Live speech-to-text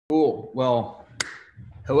Cool. Well,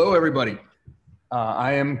 hello, everybody.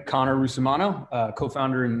 I am Conor Russomanno,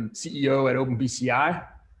 co-founder and CEO at OpenBCI,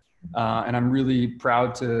 and I'm really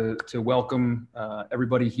proud to welcome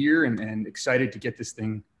everybody here and excited to get this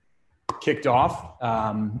thing kicked off.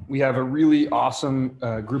 We have a really awesome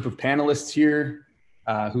group of panelists here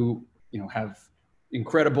who have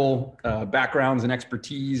incredible backgrounds and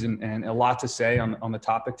expertise and a lot to say on the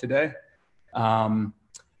topic today.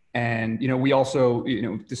 And we also,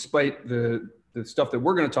 despite the stuff that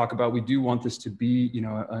we're going to talk about, we do want this to be,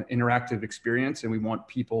 an interactive experience, and we want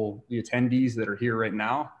people, the attendees that are here right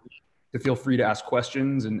now, to feel free to ask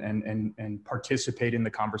questions and participate in the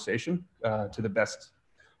conversation to the best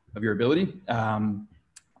of your ability.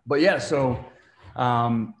 But yeah, so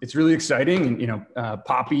it's really exciting, and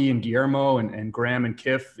Poppy and Guillermo and Graeme and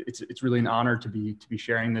Kif. It's really an honor to be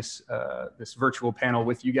sharing this this virtual panel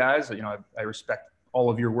with you guys. I respect all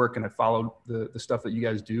of your work, and I've followed the stuff that you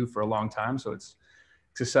guys do for a long time. So it's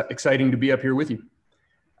exciting to be up here with you.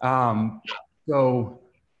 So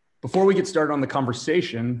before we get started on the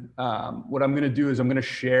conversation, what I'm going to do is I'm going to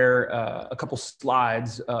share a couple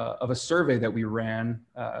slides of a survey that we ran.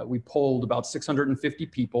 We polled about 650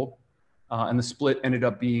 people, and the split ended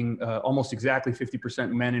up being almost exactly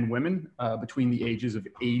 50% men and women between the ages of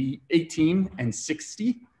 18 and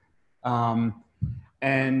 60.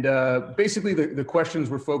 And basically, the questions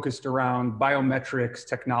were focused around biometrics,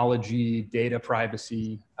 technology, data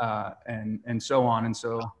privacy, and so on. And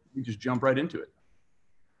so we just jump right into it.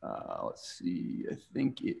 Let's see, I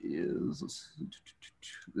think it is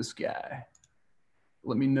this guy.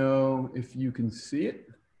 Let me know if you can see it.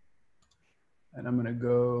 And I'm going to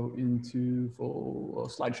go into full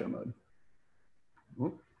slideshow mode.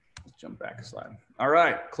 Let's jump back a slide. All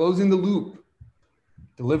right, closing the loop.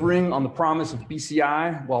 Delivering on the promise of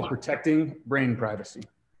BCI while protecting brain privacy.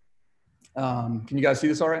 Can you guys see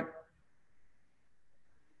this all right?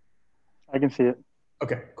 I can see it.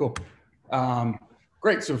 Okay, cool.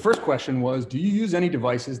 Great, so the first question was, do you use any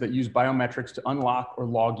devices that use biometrics to unlock or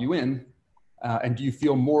log you in? And do you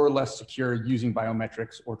feel more or less secure using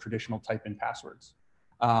biometrics or traditional type-in passwords?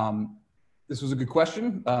 This was a good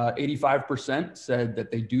question. 85% said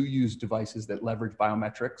that they do use devices that leverage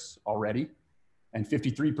biometrics already. And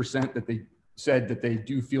 53% that they said that they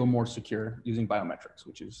do feel more secure using biometrics,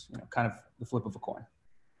 which is kind of the flip of a coin.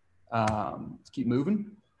 Let's keep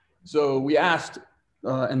moving. So we asked,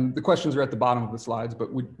 and the questions are at the bottom of the slides, but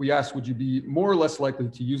we asked, would you be more or less likely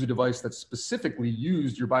to use a device that specifically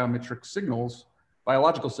used your biometric signals,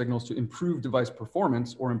 biological signals, to improve device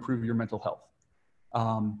performance or improve your mental health?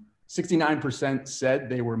 69% said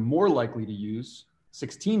they were more likely to use,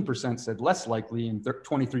 16% said less likely, and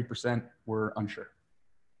 23% were unsure.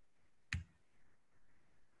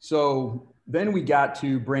 So then we got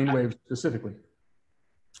to brainwaves specifically.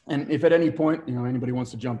 And if at any point, anybody wants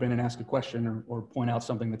to jump in and ask a question or point out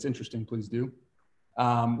something that's interesting, please do.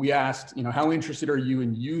 We asked, how interested are you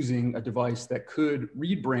in using a device that could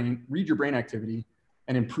read your brain activity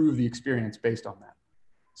and improve the experience based on that?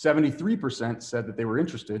 73% said that they were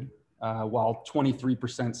interested, while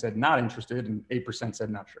 23% said not interested and 8% said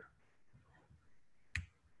not sure.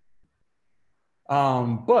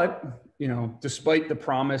 But despite the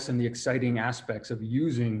promise and the exciting aspects of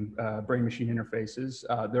using brain-machine interfaces,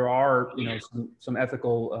 there are some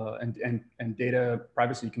ethical and data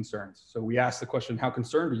privacy concerns. So we asked the question, how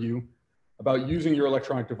concerned are you about using your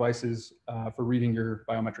electronic devices for reading your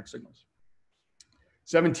biometric signals?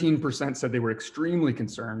 17% said they were extremely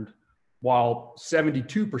concerned, while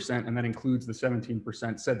 72%, and that includes the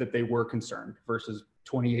 17%, said that they were concerned versus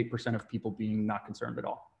 28% of people being not concerned at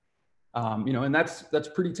all. And that's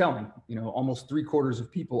pretty telling. Almost 3/4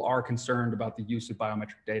 of people are concerned about the use of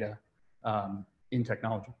biometric data in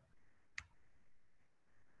technology.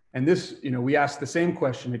 And this, we asked the same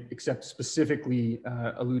question, except specifically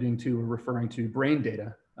alluding to or referring to brain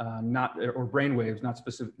data, or brain waves,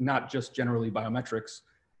 not just generally biometrics.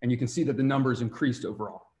 And you can see that the numbers increased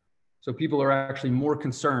overall. So people are actually more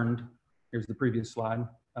concerned, here's the previous slide,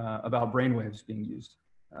 about brainwaves being used.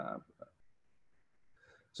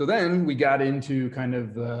 So then we got into kind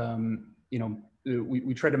of,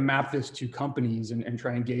 we try to map this to companies and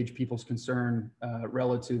try and gauge people's concern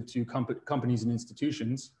relative to companies and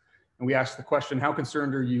institutions. And we asked the question, how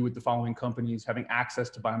concerned are you with the following companies having access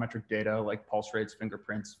to biometric data like pulse rates,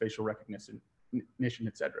 fingerprints, facial recognition,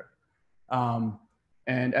 et cetera?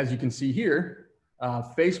 And as you can see here,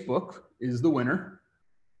 Facebook is the winner.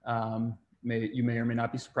 You may or may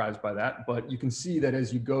not be surprised by that, but you can see that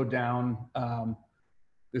as you go down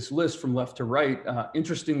this list from left to right,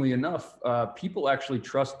 interestingly enough, people actually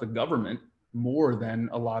trust the government more than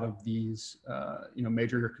a lot of these,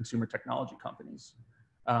 major consumer technology companies.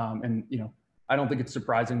 And, I don't think it's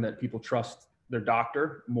surprising that people trust their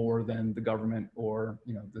doctor more than the government or,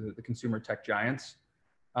 the consumer tech giants.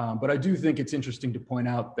 But I do think it's interesting to point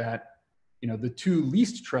out that, the two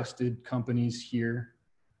least trusted companies here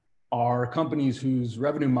are companies whose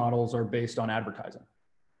revenue models are based on advertising.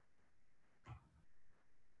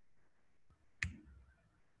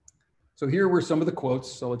 So here were some of the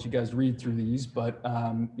quotes. I'll let you guys read through these, but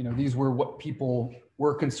these were what people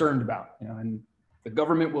were concerned about. And the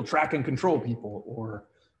government will track and control people, or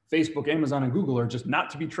Facebook, Amazon, and Google are just not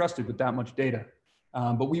to be trusted with that much data.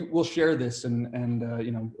 But will share this and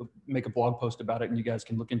make a blog post about it, and you guys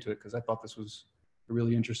can look into it, because I thought this was a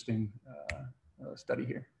really interesting study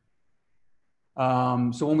here.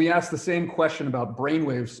 So when we asked the same question about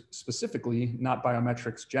brainwaves specifically, not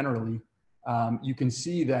biometrics generally, you can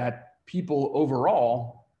see that people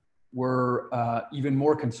overall were even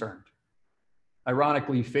more concerned.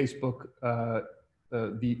 Ironically, Facebook,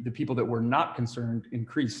 the people that were not concerned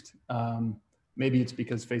increased. Maybe it's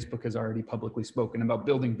because Facebook has already publicly spoken about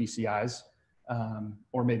building BCIs,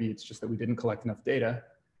 or maybe it's just that we didn't collect enough data.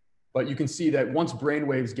 But you can see that once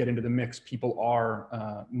brainwaves get into the mix, people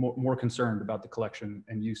are more concerned about the collection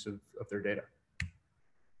and use of their data.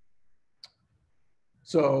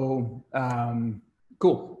 So,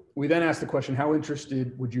 cool. We then asked the question, how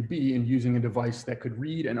interested would you be in using a device that could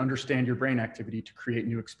read and understand your brain activity to create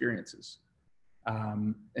new experiences?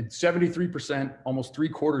 And 73%, almost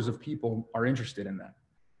 3/4 of people are interested in that.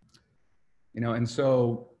 And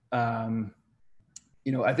so,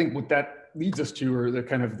 I think what that leads us to, or the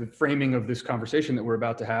kind of the framing of this conversation that we're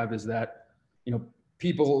about to have, is that,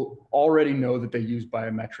 people already know that they use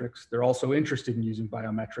biometrics. They're also interested in using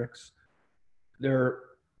biometrics. They're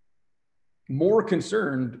more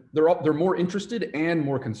concerned, they're more interested and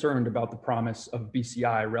more concerned about the promise of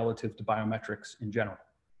BCI relative to biometrics in general.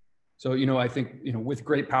 So, I think, with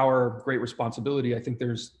great power, great responsibility, I think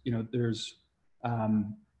there's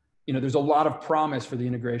a lot of promise for the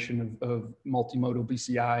integration of multimodal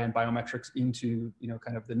BCI and biometrics into,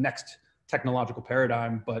 kind of the next technological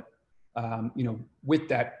paradigm. But, with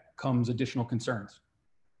that comes additional concerns.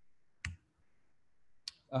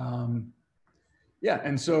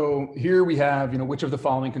 And so here we have, which of the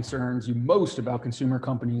following concerns you most about consumer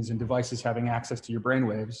companies and devices having access to your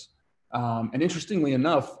brainwaves. And interestingly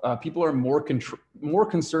enough, people are more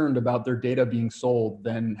concerned about their data being sold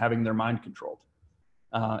than having their mind controlled.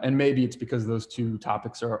 And maybe it's because those two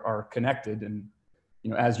topics are connected, and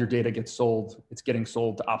as your data gets sold, it's getting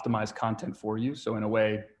sold to optimize content for you. So in a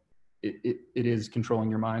way, it is controlling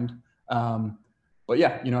your mind. But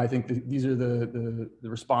yeah, I think these are the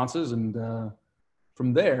responses, and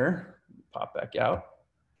from there, pop back out.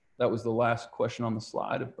 That was the last question on the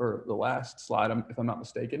slide, or the last slide, if I'm not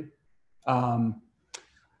mistaken. I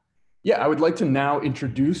would like to now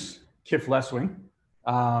introduce Kif Leswing.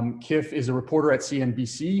 Kif is a reporter at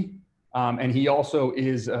CNBC, and he also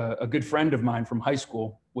is a good friend of mine from high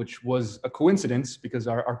school, which was a coincidence because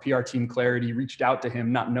our PR team, Clarity, reached out to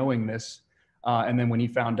him not knowing this. And then when he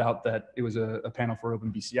found out that it was a panel for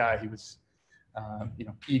OpenBCI, he was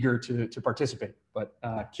eager to participate. But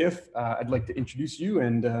Kif, I'd like to introduce you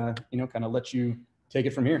and kind of let you take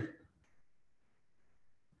it from here.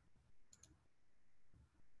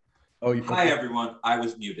 Oh, hi everyone. I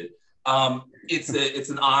was muted. It's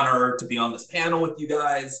an honor to be on this panel with you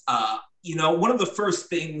guys. One of the first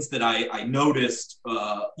things that I noticed,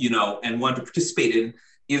 and wanted to participate in,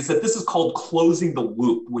 is that this is called closing the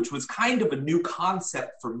loop, which was kind of a new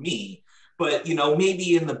concept for me. But,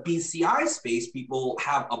 maybe in the BCI space, people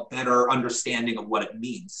have a better understanding of what it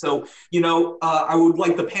means. So, I would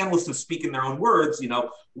like the panelists to speak in their own words,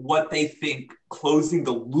 what they think closing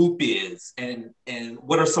the loop is, and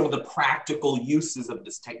what are some of the practical uses of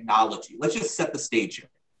this technology. Let's just set the stage here.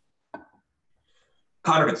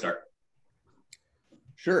 Conor can start.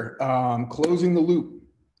 Sure. Closing the loop.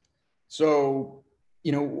 So,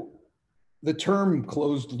 the term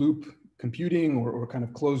closed loop computing or kind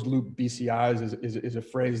of closed loop BCIs is a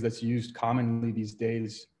phrase that's used commonly these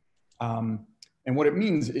days. And what it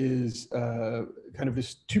means is kind of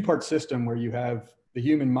this two-part system where you have the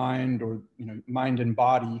human mind, or mind and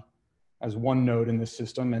body, as one node in this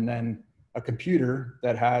system, and then a computer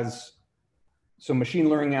that has some machine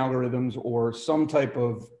learning algorithms or some type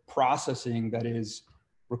of processing that is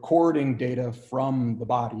recording data from the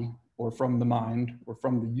body or from the mind or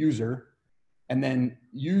from the user, and then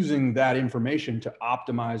using that information to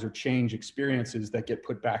optimize or change experiences that get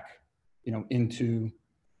put back, into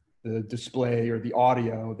the display or the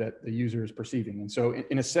audio that the user is perceiving. And so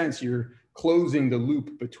in a sense, you're closing the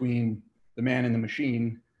loop between the man in the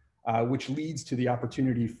machine, which leads to the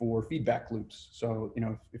opportunity for feedback loops. So,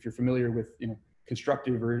 if you're familiar with,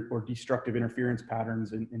 constructive or destructive interference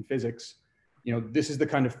patterns in physics, this is the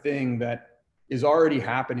kind of thing that is already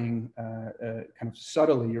happening kind of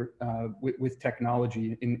subtly with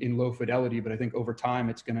technology in low fidelity. But I think over time,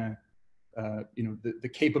 it's going to, the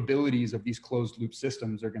capabilities of these closed loop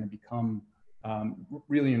systems are going to become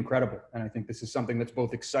really incredible. And I think this is something that's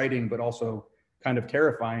both exciting, but also kind of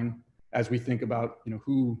terrifying as we think about,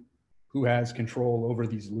 who has control over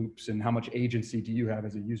these loops and how much agency do you have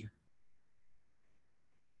as a user?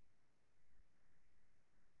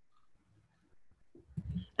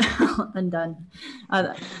 Undone.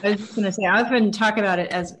 I was just going to say, I've been talking about it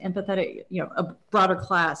as empathetic, a broader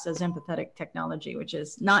class as empathetic technology, which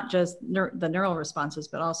is not just the neural responses,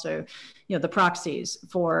 but also, the proxies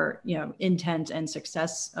for, intent and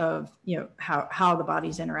success of, how the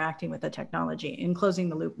body's interacting with the technology, in closing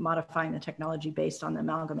the loop, modifying the technology based on the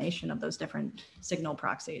amalgamation of those different signal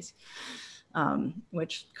proxies,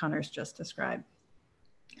 which Conor's just described.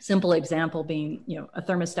 Simple example being, a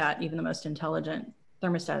thermostat, even the most intelligent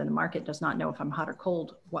thermostat in the market, does not know if I'm hot or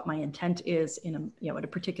cold, what my intent is in at a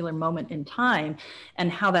particular moment in time,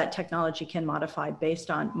 and how that technology can modify based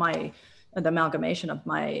on the amalgamation of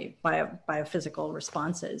my biophysical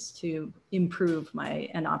responses to improve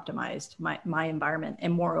and optimize my environment,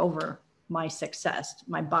 and moreover, my success,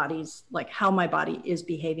 my body's, how my body is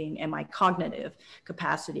behaving and my cognitive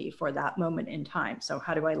capacity for that moment in time. So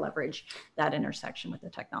how do I leverage that intersection with the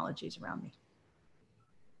technologies around me?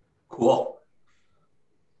 Cool.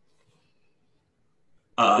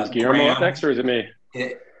 Is Guillermo up next, or is it me?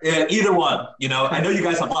 Yeah, either one. I know you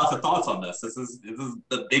guys have lots of thoughts on this. This is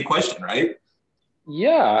the big question, right?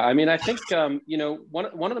 Yeah, I mean, I think one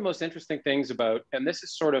of the most interesting things about, and this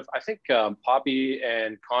is sort of, I think Poppy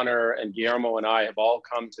and Conor and Guillermo and I have all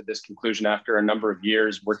come to this conclusion after a number of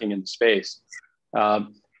years working in the space,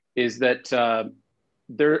 is that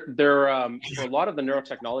for a lot of the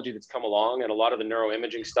neurotechnology that's come along, and a lot of the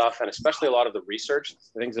neuroimaging stuff, and especially a lot of the research,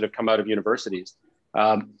 the things that have come out of universities,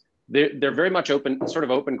 they're very much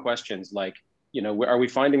open questions like, are we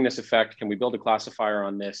finding this effect? Can we build a classifier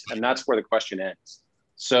on this? And that's where the question ends.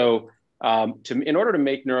 So in order to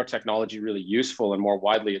make neurotechnology really useful and more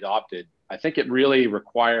widely adopted, I think it really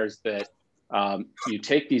requires that you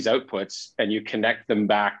take these outputs and you connect them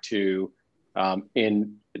back to,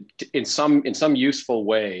 in some useful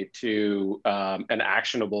way, to an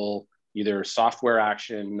actionable, either software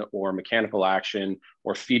action or mechanical action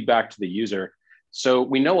or feedback to the user. So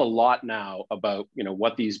we know a lot now about,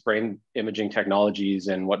 what these brain imaging technologies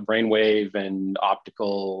and what brainwave and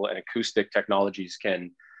optical and acoustic technologies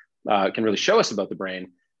can really show us about the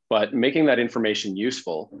brain. But making that information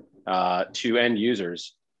useful to end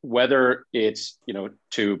users, whether it's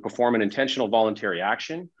to perform an intentional voluntary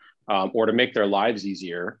action or to make their lives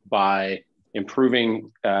easier by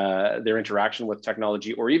improving their interaction with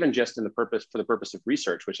technology, or even just for the purpose of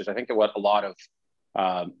research, which is, I think, what a lot of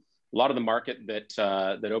the market that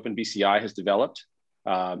OpenBCI has developed.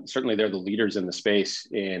 Certainly, they're the leaders in the space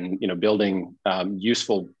in building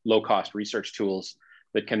useful low-cost research tools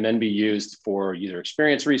that can then be used for user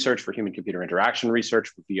experience research, for human-computer interaction research,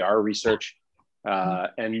 for VR research,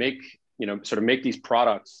 and make these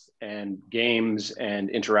products and games and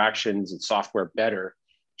interactions and software better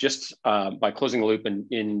just by closing the loop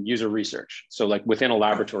in user research. So, like within a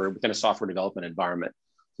laboratory, within a software development environment.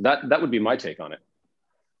 That would be my take on it.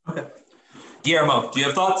 Okay. Guillermo, do you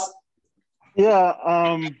have thoughts?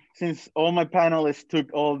 Yeah, since all my panelists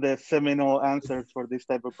took all the seminal answers for this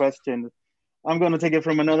type of question, I'm going to take it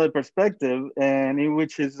from another perspective, and in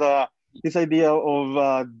which is this idea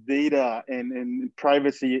of data and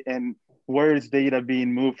privacy, and where is data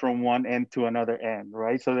being moved from one end to another end,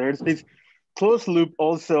 right? So there's this closed loop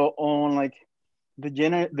also on the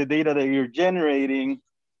data that you're generating,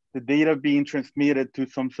 the data being transmitted to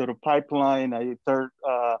some sort of pipeline, a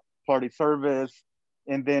third-party service,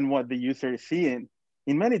 and then what the user is seeing.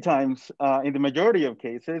 In many times, in the majority of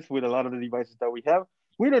cases, with a lot of the devices that we have,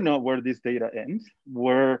 we don't know where this data ends,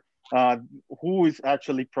 who is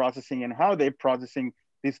actually processing and how they're processing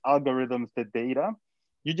these algorithms, the data.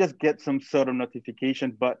 You just get some sort of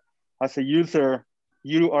notification, but as a user,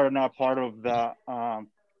 you are not part of the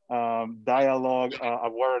dialogue,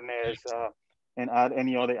 awareness, and add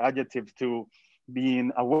any other adjectives to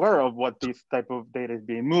being aware of what this type of data is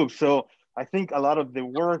being moved. So I think a lot of the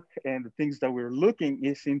work and the things that we're looking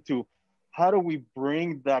is into how do we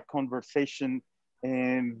bring that conversation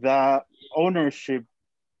and that ownership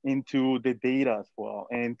into the data as well,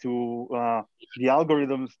 and to the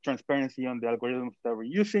algorithms, transparency on the algorithms that we're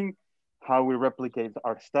using, how we replicate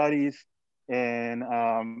our studies, And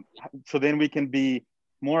so then we can be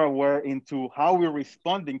more aware into how we're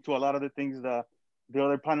responding to a lot of the things that the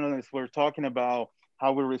other panelists were talking about,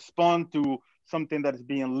 how we respond to something that is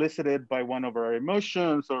being elicited by one of our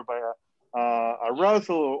emotions or by a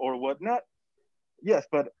arousal or whatnot. Yes,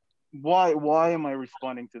 but why am I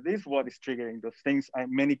responding to this? What is triggering those things?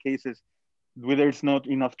 In many cases, there's not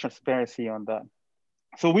enough transparency on that.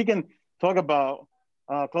 So we can talk about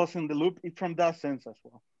closing the loop from that sense as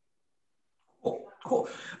well. Cool.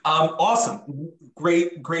 Awesome.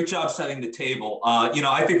 Great job setting the table.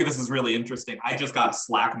 I think this is really interesting. I just got a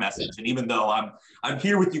Slack message, and even though I'm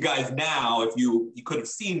here with you guys now, if you could have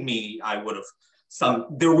seen me, there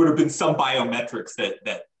would have been some biometrics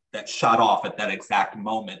that shot off at that exact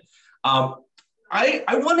moment. I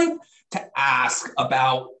wanted to ask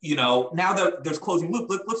about, now that there's closing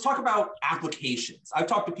loop, let's talk about applications. I've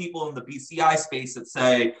talked to people in the BCI space that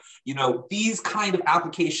say, these kind of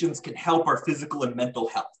applications can help our physical and mental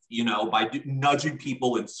health, by nudging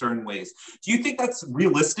people in certain ways. Do you think that's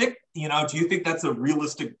realistic? Do you think that's a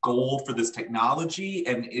realistic goal for this technology?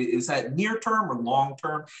 And is that near term or long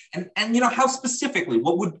term? And how specifically,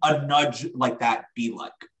 what would a nudge like that be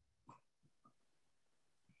like?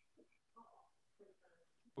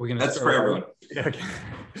 That's for everyone. Yeah, okay.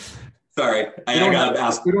 Sorry, I got to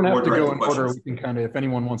ask. We don't have to go in order. We can kind of, if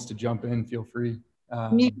anyone wants to jump in, feel free.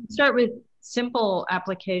 You can start with simple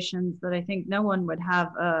applications that I think no one would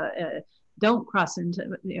have. Don't cross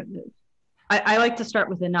into. I like to start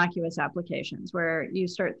with innocuous applications where you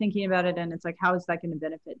start thinking about it, and it's like, how is that going to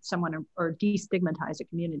benefit someone or destigmatize a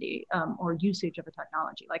community or usage of a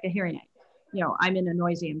technology like a hearing aid? I'm in a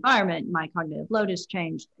noisy environment, my cognitive load has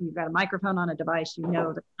changed. You've got a microphone on a device,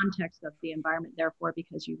 the context of the environment, therefore,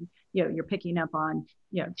 because you're picking up on,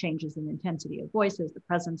 changes in intensity of voices, the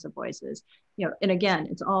presence of voices, and again,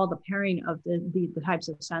 it's all the pairing of the types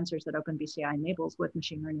of sensors that OpenBCI enables with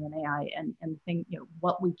machine learning and AI and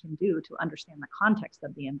what we can do to understand the context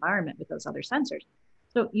of the environment with those other sensors.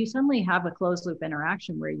 So you suddenly have a closed loop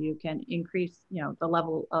interaction where you can increase, the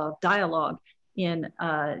level of dialogue in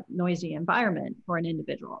a noisy environment for an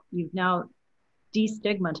individual. You've now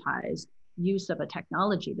destigmatized use of a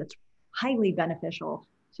technology that's highly beneficial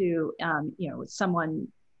to someone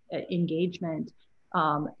engagement.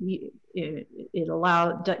 It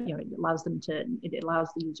allows the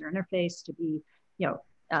user interface to be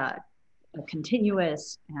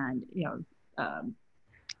continuous, and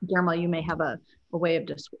Guillermo, you may have a way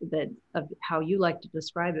of how you like to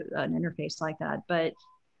describe an interface like that, but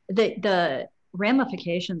the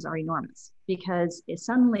ramifications are enormous, because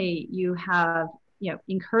suddenly you have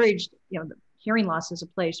encouraged the hearing loss is a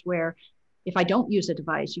place where if I don't use a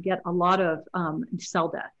device, you get a lot of cell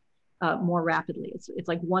death more rapidly. It's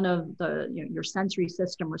like one of the your sensory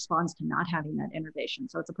system responds to not having that innervation.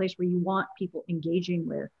 So it's a place where you want people engaging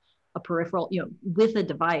with a peripheral, with a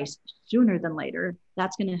device sooner than later.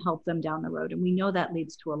 That's going to help them down the road, and we know that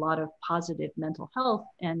leads to a lot of positive mental health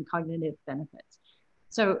and cognitive benefits.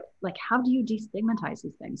 So, how do you destigmatize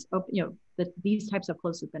these things? These types of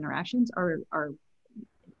close-loop interactions are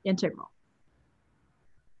integral.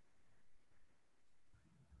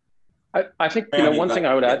 I think one thing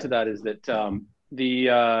I would add to that is that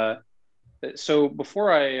so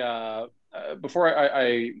before I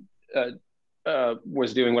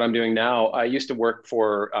was doing what I'm doing now, I used to work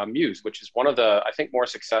for Muse, which is one of the, I think, more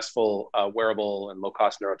successful wearable and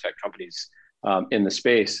low-cost neurotech companies in the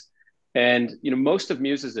space. And most of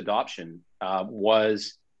Muse's adoption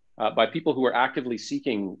was by people who were actively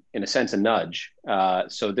seeking, in a sense, a nudge.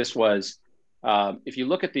 So this was, if you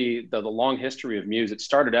look at the long history of Muse, it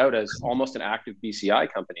started out as almost an active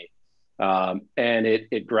BCI company, and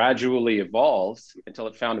it gradually evolved until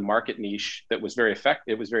it found a market niche that was very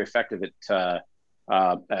effective. It was very effective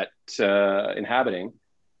at inhabiting,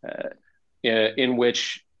 in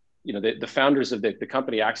which the founders of the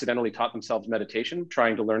company accidentally taught themselves meditation,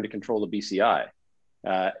 trying to learn to control the BCI.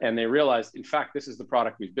 And they realized, in fact, this is the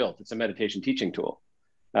product we've built. It's a meditation teaching tool.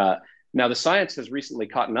 Now, the science has recently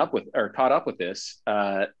caught up with this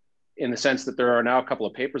in the sense that there are now a couple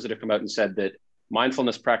of papers that have come out and said that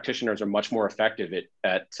mindfulness practitioners are much more effective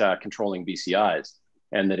at controlling BCIs.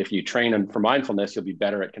 And that if you train them for mindfulness, you'll be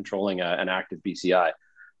better at controlling an active BCI.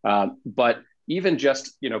 But even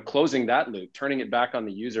just closing that loop, turning it back on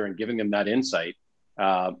the user and giving them that insight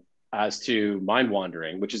as to mind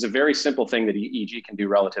wandering, which is a very simple thing that EEG can do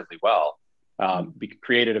relatively well,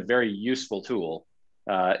 created a very useful tool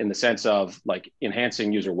in the sense of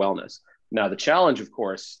enhancing user wellness. Now, the challenge, of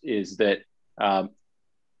course, is that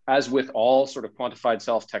as with all sort of quantified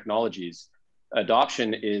self technologies,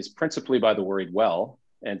 adoption is principally by the worried well,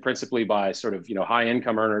 and principally by sort of high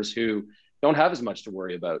income earners who don't have as much to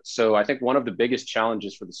worry about. So I think one of the biggest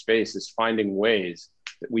challenges for the space is finding ways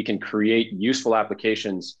that we can create useful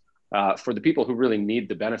applications for the people who really need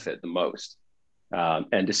the benefit the most,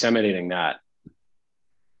 and disseminating that.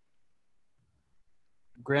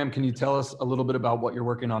 Graeme, can you tell us a little bit about what you're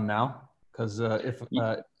working on now? Because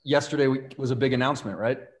yesterday was a big announcement,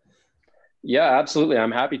 right? Yeah, absolutely.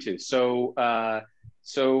 I'm happy to. So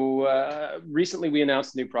recently we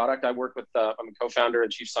announced a new product. I'm a co-founder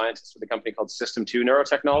and chief scientist with a company called System 2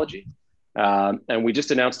 Neurotechnology. And we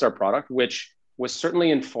just announced our product, which was certainly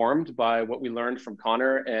informed by what we learned from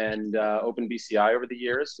Conor and OpenBCI over the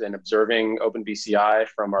years, and observing OpenBCI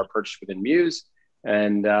from our purchase within Muse,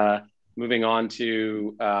 and moving on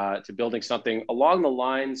to building something along the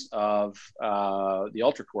lines of the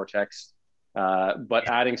ultra cortex, but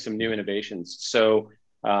adding some new innovations. So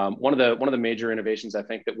one of the major innovations I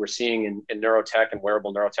think that we're seeing in neurotech and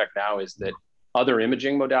wearable neurotech now is that other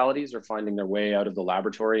imaging modalities are finding their way out of the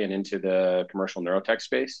laboratory and into the commercial neurotech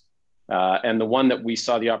space. And the one that we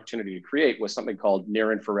saw the opportunity to create was something called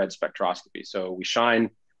near-infrared spectroscopy. So we shine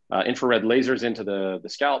infrared lasers into the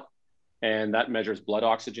scalp, and that measures blood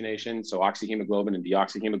oxygenation. So oxyhemoglobin and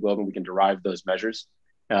deoxyhemoglobin, we can derive those measures.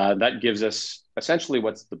 That gives us essentially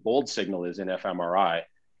what the bold signal is in fMRI.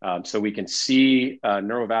 So we can see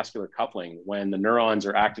neurovascular coupling. When the neurons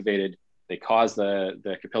are activated, they cause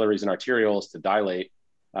the capillaries and arterioles to dilate,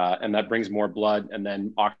 and that brings more blood, and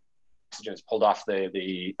then oxygen is pulled off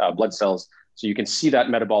the blood cells. So you can see that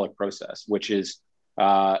metabolic process, which is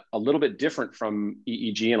a little bit different from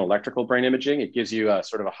EEG and electrical brain imaging. It gives you a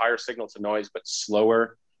sort of a higher signal to noise, but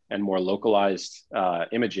slower and more localized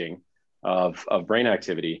imaging of brain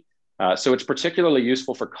activity. So it's particularly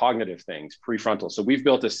useful for cognitive things, prefrontal. So we've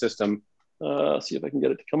built a system, see if I can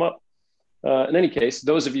get it to come up. In any case,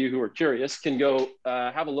 those of you who are curious can go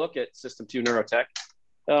have a look at System 2 Neurotech.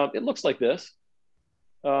 It looks like this.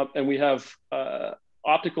 And we have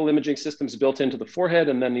optical imaging systems built into the forehead,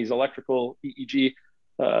 and then these electrical EEG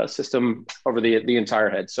system over the entire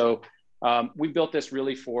head. So we built this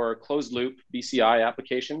really for closed loop BCI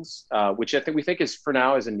applications, which we think is for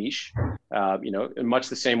now is a niche, in much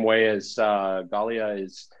the same way as Galia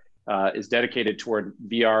is dedicated toward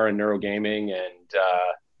VR and neurogaming and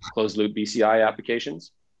closed loop BCI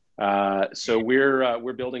applications. So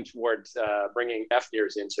we're building towards bringing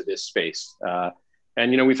FNIRs into this space.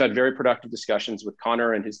 And we've had very productive discussions with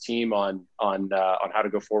Conor and his team on how to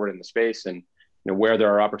go forward in the space, and where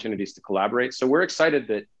there are opportunities to collaborate. So we're excited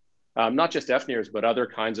that not just FNIRs, but other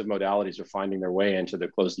kinds of modalities are finding their way into the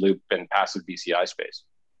closed loop and passive BCI space.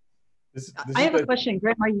 I have a question,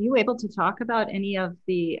 Graeme. Are you able to talk about any of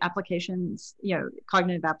the applications,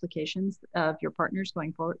 cognitive applications of your partners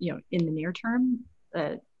going forward, in the near term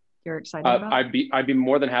that you're excited about? I'd be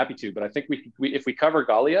more than happy to, but I think if we cover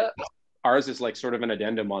Galia, ours is like sort of an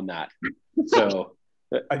addendum on that. So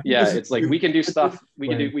yeah, it's like we can do stuff. We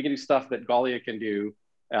can do stuff that Galia can do,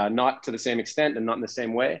 not to the same extent and not in the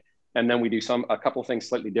same way. And then we do a couple of things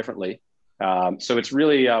slightly differently. So it's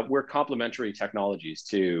really we're complementary technologies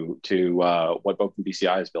to what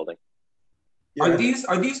OpenBCI is building. Are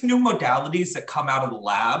these new modalities that come out of the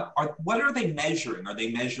lab? What are they measuring? Are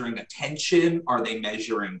they measuring attention? Are they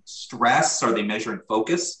measuring stress? Are they measuring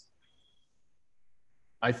focus?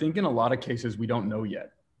 I think in a lot of cases we don't know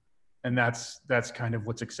yet, and that's kind of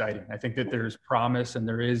what's exciting. I think that there's promise, and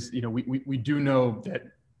there is, we do know that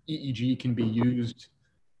EEG can be used,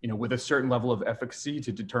 with a certain level of efficacy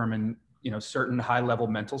to determine, certain high-level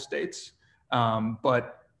mental states.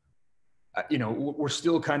 But we're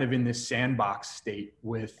still kind of in this sandbox state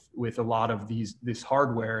with a lot of this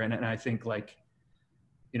hardware, and I think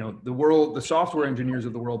the software engineers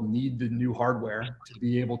of the world need the new hardware to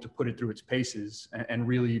be able to put it through its paces and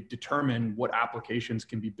really determine what applications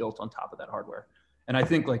can be built on top of that hardware. And I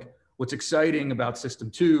think what's exciting about System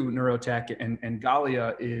 2 Neurotech and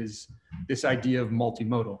Galia is this idea of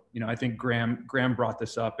multimodal. I think Graeme brought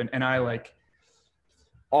this up, and I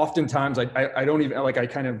oftentimes I don't even I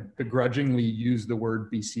kind of begrudgingly use the word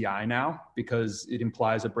BCI now because it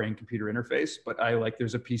implies a brain computer interface, but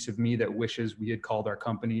there's a piece of me that wishes we had called our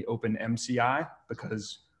company OpenMCI,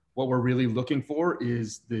 because what we're really looking for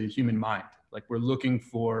is the human mind. We're looking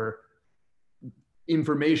for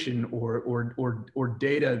information or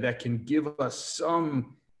data that can give us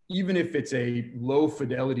some, even if it's a low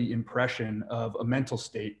fidelity impression of a mental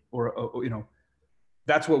state or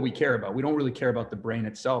that's what we care about. We don't really care about the brain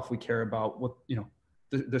itself. We care about what,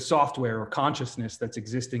 the software or consciousness that's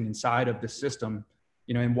existing inside of the system,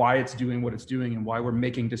 and why it's doing what it's doing and why we're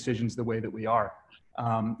making decisions the way that we are.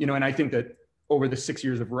 And I think that over the 6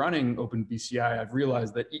 years of running OpenBCI, I've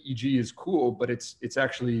realized that EEG is cool, but it's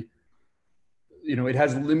actually you know, it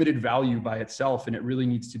has limited value by itself, and it really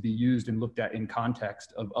needs to be used and looked at in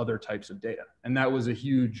context of other types of data. And that was a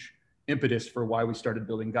huge impetus for why we started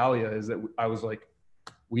building Gallia, is that I was like,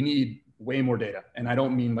 we need way more data. And I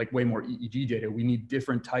don't mean like way more EEG data. We need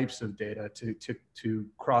different types of data to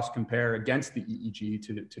cross compare against the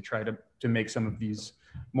EEG to try to make some of these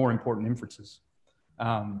more important inferences.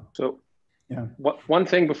 So yeah. One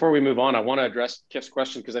thing before we move on, I want to address Kif's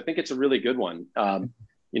question because I think it's a really good one.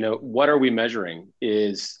 You know, what are we measuring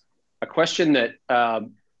is a question that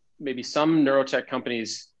maybe some neurotech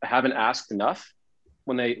companies haven't asked enough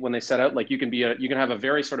when they set out. Like you can have a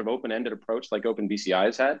very sort of open-ended approach like OpenBCI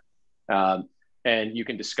has had, and you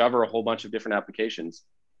can discover a whole bunch of different applications.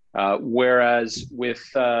 Whereas with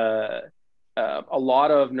a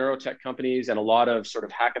lot of neurotech companies and a lot of sort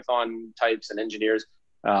of hackathon types and engineers,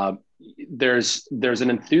 there's an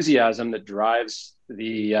enthusiasm that drives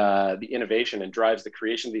the innovation and drives the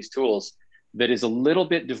creation of these tools that is a little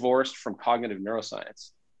bit divorced from cognitive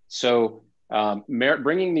neuroscience. So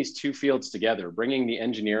bringing these two fields together, bringing the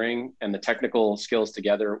engineering and the technical skills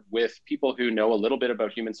together with people who know a little bit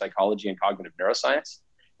about human psychology and cognitive neuroscience,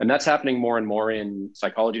 and that's happening more and more in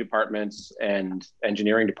psychology departments and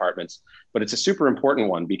engineering departments. But it's a super important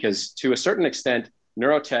one because to a certain extent,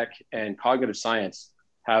 neurotech and cognitive science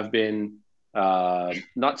have been,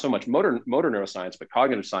 not so much motor neuroscience, but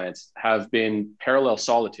cognitive science have been parallel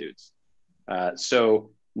solitudes. So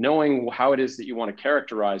knowing how it is that you want to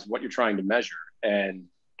characterize what you're trying to measure and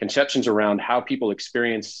conceptions around how people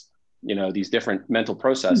experience, you know, these different mental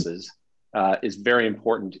processes is very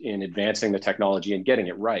important in advancing the technology and getting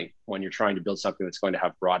it right when you're trying to build something that's going to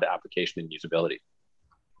have broad application and usability.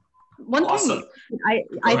 One thing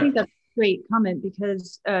I think that's a great comment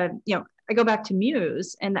because, you know, I go back to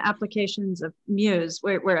Muse and the applications of Muse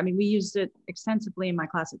where I mean, we used it extensively in my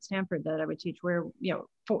class at Stanford that I would teach where, you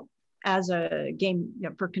know, as a game, you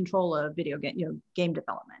know, for control of video game, you know, game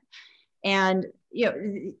development. And, you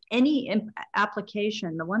know, any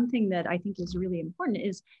application, the one thing that I think is really important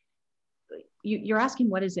is you're asking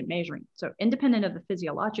what is it measuring? So independent of the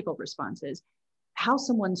physiological responses, how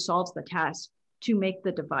someone solves the task to make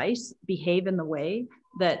the device behave in the way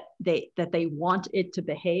that they want it to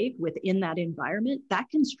behave within that environment, that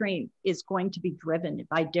constraint is going to be driven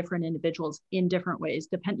by different individuals in different ways,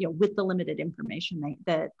 you know, with the limited information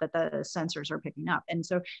that the sensors are picking up. And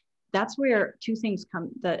so that's where two things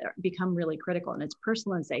become really critical, and it's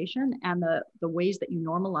personalization and the ways that you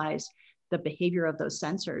normalize the behavior of those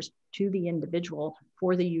sensors to the individual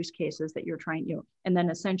for the use cases that you're trying, you know, and then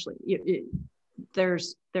essentially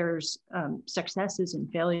there's successes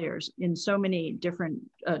and failures in so many different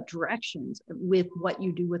directions with what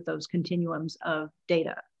you do with those continuums of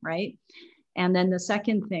data, right? And then the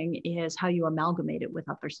second thing is how you amalgamate it with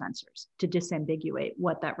other sensors to disambiguate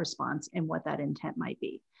what that response and what that intent might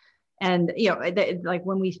be. And, you know, like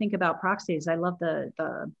when we think about proxies, I love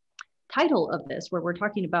the title of this where we're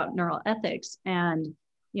talking about neural ethics. And,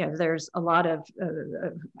 you know, there's a lot of,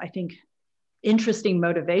 I think, interesting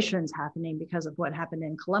motivations happening because of what happened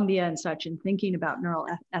in Colombia and such in thinking about neural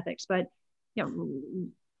ethics. But,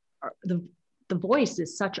 you know, the voice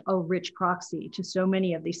is such a rich proxy to so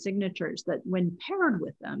many of these signatures that when paired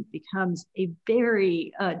with them becomes a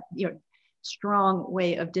very, you know, strong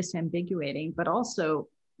way of disambiguating, but also,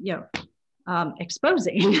 you know,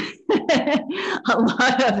 exposing a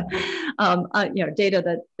lot of you know,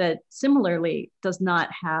 data that similarly does not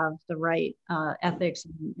have the right ethics,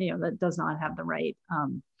 you know, that does not have the right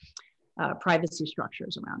privacy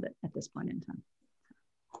structures around it at this point in time.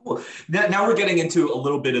 Cool. Now we're getting into a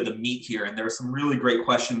little bit of the meat here, and there are some really great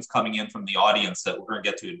questions coming in from the audience that we're going to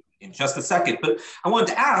get to in just a second. But I wanted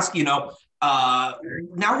to ask, you know,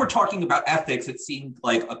 now we're talking about ethics. It seemed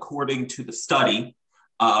like, according to the study,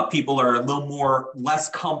 people are a little less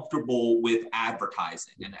comfortable with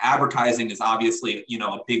advertising, and advertising is obviously, you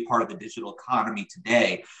know, a big part of the digital economy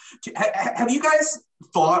today. Have you guys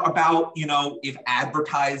thought about, you know, if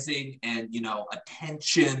advertising and, you know,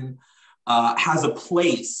 attention has a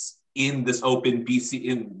place in this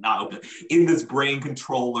in this brain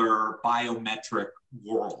controller biometric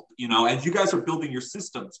world? You know, as you guys are building your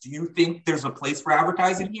systems, do you think there's a place for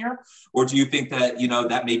advertising here, or do you think that, you know,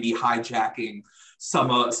 that may be hijacking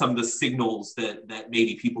some of the signals that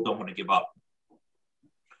maybe people don't want to give up?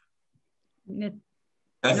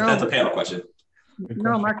 That's a panel question.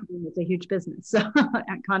 Neural marketing is a huge business. So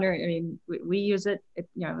Conor, I mean, we use it.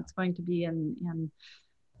 You know, it's going to be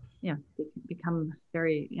yeah, become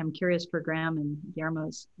very. I'm curious for Graeme and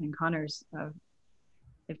Guillermo's and Conor's.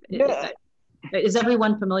 Is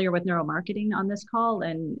everyone familiar with neural marketing on this call?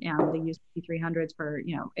 And they use P300s for,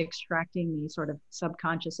 you know, extracting these sort of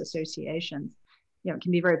subconscious associations. it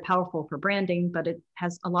can be very powerful for branding, but it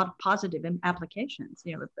has a lot of positive applications.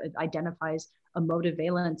 It identifies a motive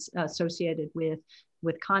valence associated with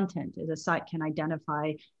content. The site can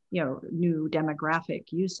identify new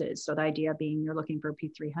demographic uses. So the idea being you're looking for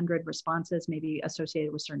P300 responses, maybe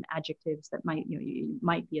associated with certain adjectives that might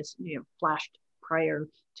be flashed prior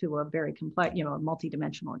to a very complex, a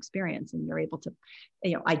multidimensional experience, and you're able to,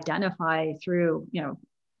 identify through,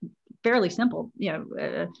 fairly simple,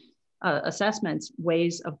 assessments,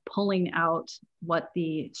 ways of pulling out what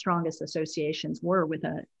the strongest associations were with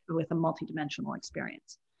a multidimensional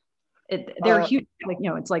experience. There are huge,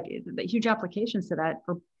 it's like the huge applications to that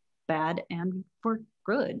for bad and for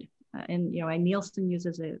good, and Nielsen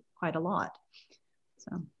uses it quite a lot.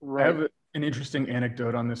 So I have an interesting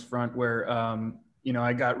anecdote on this front where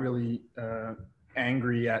I got really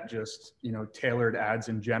angry at just tailored ads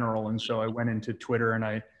in general, and so I went into Twitter and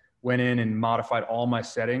I went in and modified all my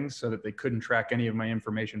settings so that they couldn't track any of my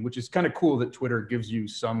information, which is kind of cool that Twitter gives you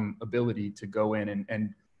some ability to go in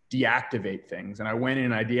and deactivate things. And I went in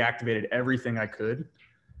and I deactivated everything I could.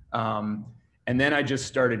 And then I just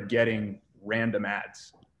started getting random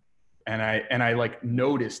ads. And I like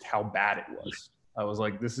noticed how bad it was. I was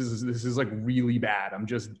like, this is like really bad. I'm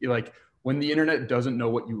just like, when the internet doesn't know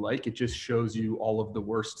what you like, it just shows you all of the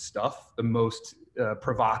worst stuff, the most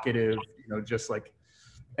provocative, just like,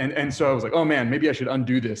 and so I was like, oh man, maybe I should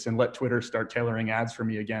undo this and let Twitter start tailoring ads for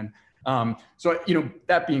me again. So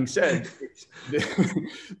that being said,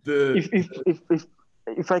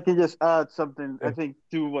 if I can just add something, I think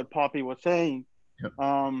to what Poppy was saying,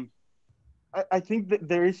 I think that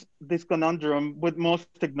there is this conundrum with most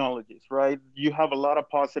technologies, right? You have a lot of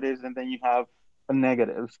positives and then you have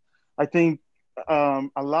negatives. I think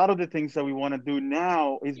a lot of the things that we want to do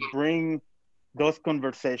now is bring those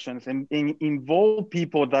conversations and involve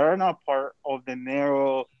people that are not part of the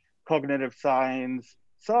narrow cognitive science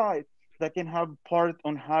side, that can have part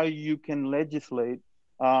on how you can legislate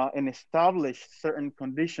and establish certain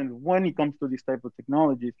conditions when it comes to this type of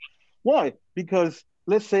technologies. Why? Because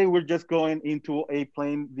let's say we're just going into a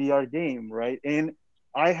plain VR game, right? And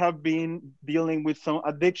I have been dealing with some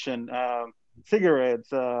addiction, cigarettes,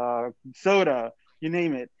 soda, you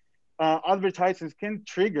name it. Advertisements can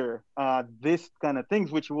trigger this kind of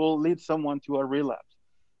things, which will lead someone to a relapse,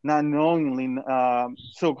 not knowingly.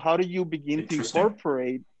 So how do you begin to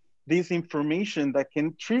incorporate this information that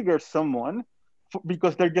can trigger someone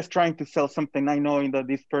because they're just trying to sell something, not knowing that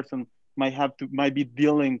this person might be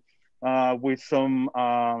dealing with some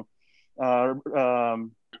sort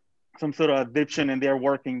of addiction and they're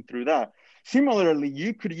working through that. Similarly,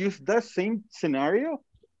 you could use that same scenario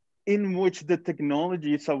in which the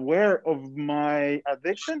technology is aware of my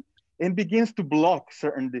addiction and begins to block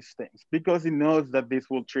certain these things because it knows that this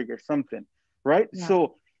will trigger something, right? Yeah.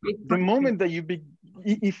 So the moment that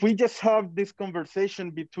if we just have this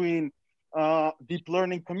conversation between deep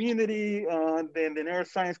learning community, then the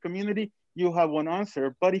neuroscience community, you have one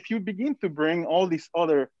answer. But if you begin to bring all these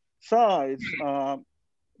other sides,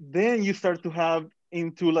 then you start to have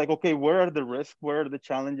into like, okay, where are the risks? Where are the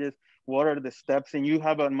challenges? What are the steps? And you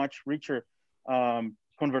have a much richer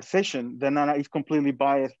conversation than is completely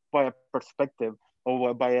biased by a perspective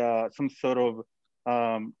or by some sort of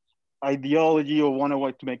ideology or one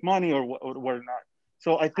way to make money or not.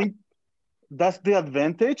 So I think that's the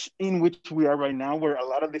advantage in which we are right now, where a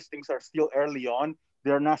lot of these things are still early on.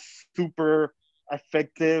 They're not super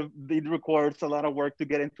effective. It requires a lot of work to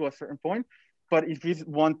get into a certain point. But if it's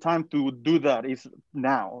one time to do that, is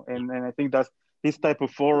now. And I think that's this type of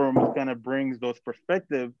forum kind of brings those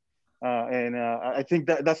perspectives. And I think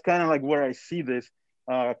that's kind of like where I see this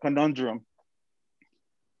conundrum.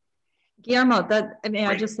 Guillermo,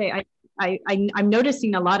 I'll just say, I'm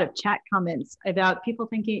noticing a lot of chat comments about people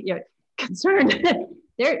thinking, concerned.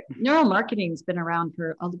 Neural marketing's been around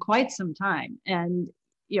for quite some time. And,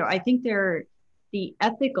 I think the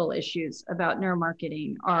ethical issues about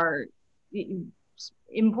neuromarketing are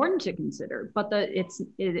important to consider, but if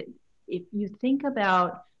you think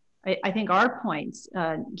about, I think our points,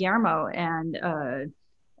 Guillermo, and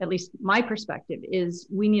at least my perspective is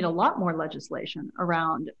we need a lot more legislation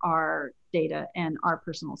around our data and our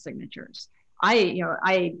personal signatures.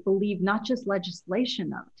 I believe not just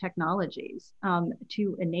legislation of technologies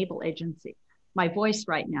to enable agency. My voice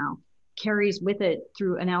right now carries with it,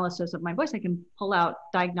 through analysis of my voice, I can pull out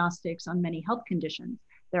diagnostics on many health conditions.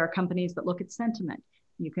 There are companies that look at sentiment.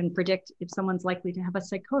 You can predict if someone's likely to have a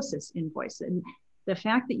psychosis in voice. And the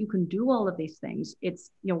fact that you can do all of these things,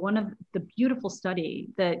 it's one of the beautiful study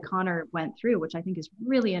that Conor went through, which I think is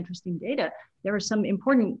really interesting data. There are some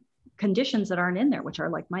important conditions that aren't in there, which are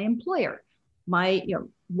like my employer.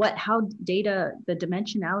 how data, the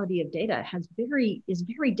dimensionality of data is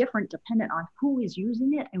very different dependent on who is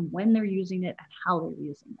using it and when they're using it and how they're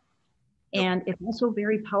using it. And it's also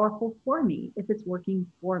very powerful for me if it's working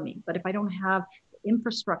for me. But if I don't have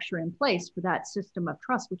infrastructure in place for that system of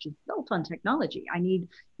trust, which is built on technology, I need,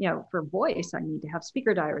 for voice, I need to have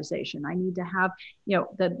speaker diarization. I need to have,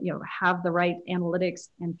 have the right analytics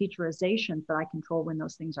and featurization that I control when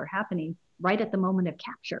those things are happening right at the moment of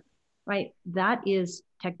capture, right? That is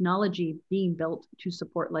technology being built to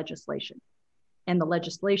support legislation and the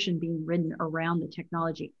legislation being written around the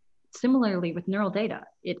technology. Similarly with neural data,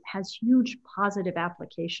 it has huge positive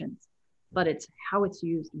applications, but it's how it's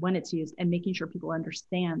used, when it's used, and making sure people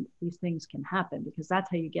understand these things can happen, because that's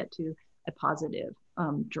how you get to a positive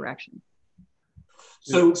direction.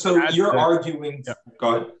 So you're arguing, yeah.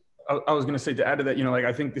 Go ahead. I was going to say, to add to that,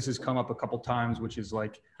 I think this has come up a couple times, which is I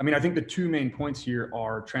think the two main points here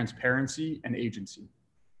are transparency and agency,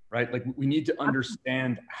 right? Like, we need to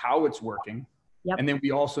understand how it's working. Yep. And then we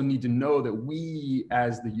also need to know that we,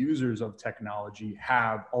 as the users of technology,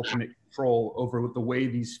 have ultimate control over the way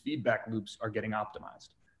these feedback loops are getting optimized,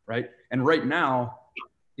 right? And right now,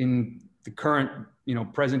 in the current,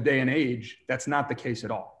 present day and age, that's not the case at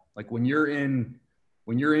all. Like, when you're in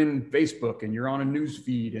Facebook and you're on a news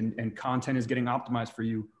feed and content is getting optimized for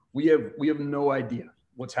you, we have no idea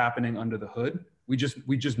what's happening under the hood. We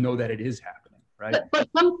just know that it is happening. Right. But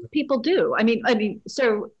some people do.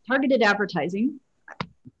 So targeted advertising,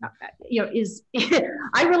 is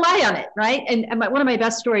I rely on it, right? And one of my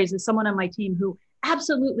best stories is someone on my team who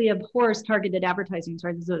absolutely abhors targeted advertising.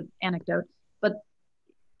 Sorry, this is an anecdote, but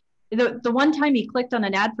the one time he clicked on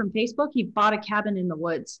an ad from Facebook, he bought a cabin in the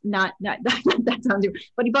woods. Not that sounds,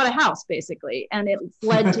 but he bought a house basically, and it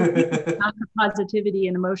led to positivity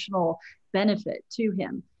and emotional benefit to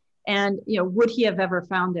him. And, would he have ever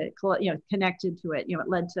found it, connected to it? It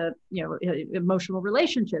led to, emotional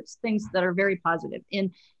relationships, things that are very positive.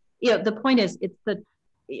 And, the point is, it's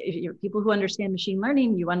people who understand machine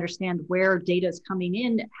learning, you understand where data is coming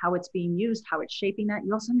in, how it's being used, how it's shaping that.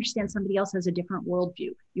 You also understand somebody else has a different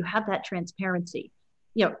worldview. You have that transparency.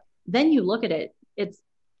 Then you look at it, it's,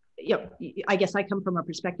 I guess I come from a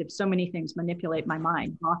perspective, so many things manipulate my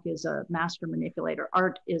mind. Rock is a master manipulator.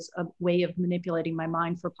 Art is a way of manipulating my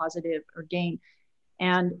mind for positive or gain.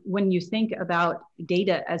 And when you think about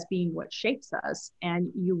data as being what shapes us,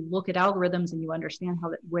 and you look at algorithms and you understand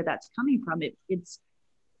where that's coming from, it's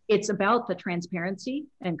about the transparency.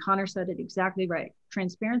 And Conor said it exactly right.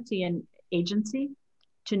 Transparency and agency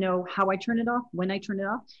to know how I turn it off, when I turn it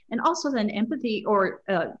off, and also then empathy or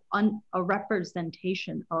a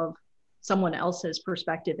representation of someone else's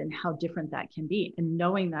perspective and how different that can be. And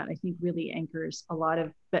knowing that, I think, really anchors a lot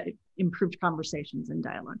of improved conversations and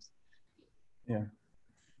dialogues. Yeah.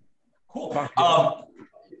 Cool. Oh,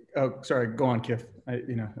 sorry. Go on, Kif.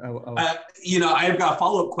 I've got a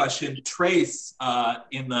follow-up question. Trace,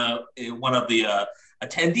 in one of the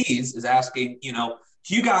attendees, is asking,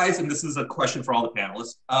 to you guys, and this is a question for all the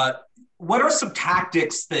panelists, what are some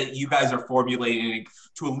tactics that you guys are formulating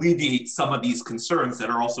to alleviate some of these concerns that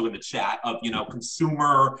are also in the chat of,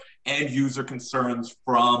 consumer and user concerns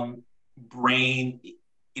from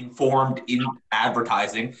brain-informed in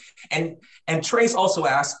advertising? And Trace also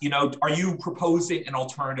asks, are you proposing an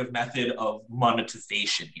alternative method of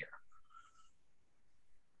monetization here?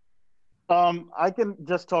 I can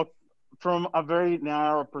just talk from a very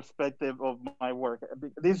narrow perspective of my work.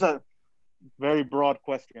 This is a very broad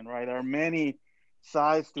question, right? There are many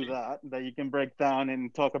sides to that you can break down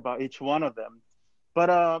and talk about each one of them.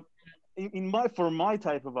 But for my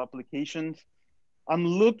type of applications, I'm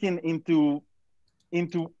looking into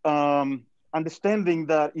understanding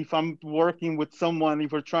that if I'm working with someone,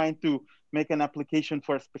 if we're trying to make an application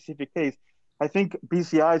for a specific case, I think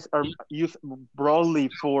BCIs are used broadly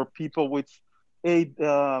for people with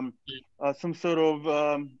some sort of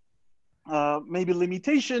maybe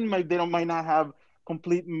limitation. They might not have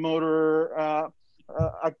complete motor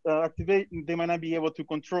activate. They might not be able to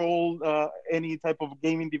control any type of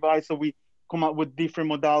gaming device. So we come up with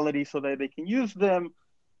different modalities so that they can use them.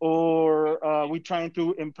 Or we're trying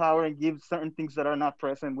to empower and give certain things that are not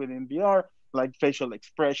present within VR, like facial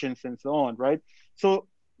expressions and so on, right? So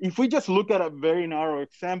if we just look at a very narrow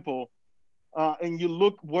example, and you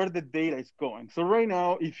look where the data is going. So right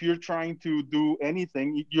now, if you're trying to do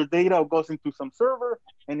anything, your data goes into some server,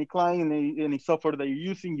 any client, any software that you're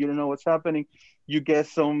using, you don't know what's happening. You get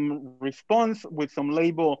some response with some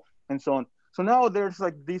label and so on. So now there's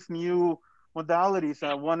like these new modalities.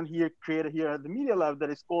 One created here at the Media Lab that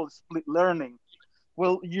is called split learning.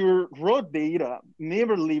 Well, your raw data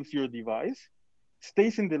never leaves your device.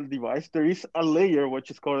 stays in the device, there is a layer, which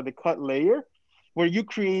is called the cut layer, where you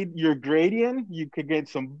create your gradient, you can get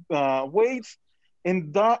some weights,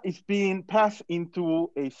 and that is being passed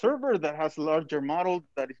into a server that has a larger model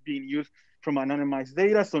that is being used from anonymized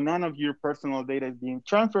data. So none of your personal data is being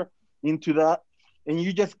transferred into that. And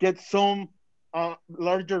you just get some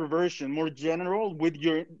larger version, more general with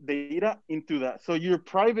your data into that. So your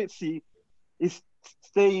privacy is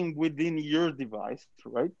staying within your device,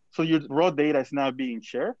 right? So your raw data is now being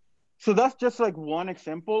shared. So that's just like one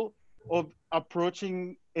example of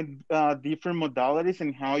approaching in different modalities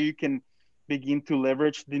and how you can begin to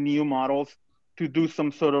leverage the new models to do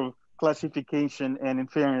some sort of classification and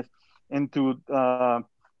inference into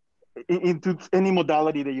any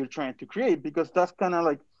modality that you're trying to create, because that's kind of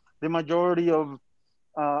like the majority of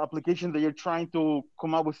applications that you're trying to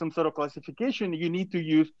come up with some sort of classification. You need to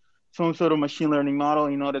use some sort of machine learning model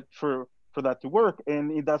in order for that to work.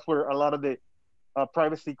 And that's where a lot of the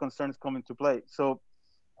privacy concerns come into play. So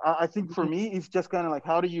I think for me, it's just kind of like,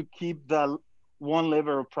 how do you keep that one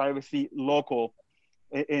level of privacy local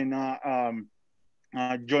in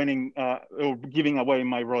joining or giving away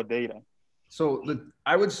my raw data? So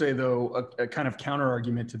I would say, though, a kind of counter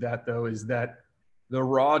argument to that, though, is that the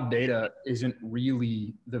raw data isn't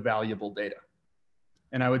really the valuable data.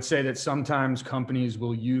 And I would say that sometimes companies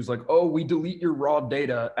will use like, oh, we delete your raw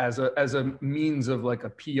data as a means of like a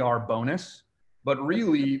PR bonus. But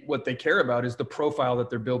really what they care about is the profile that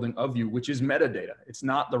they're building of you, which is metadata. It's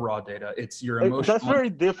not the raw data. It's your emotional. That's very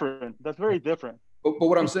different. That's very different. But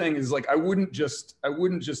what I'm saying is like, I wouldn't just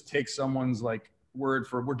take someone's like word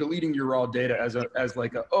for we're deleting your raw data as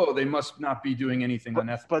like a, oh, they must not be doing anything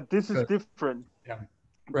unethical. But this is different. Yeah,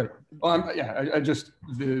 right. Well,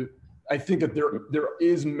 I think that there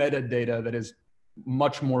is metadata that is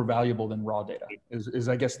much more valuable than raw data is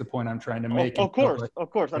I guess the point I'm trying to make. Of course.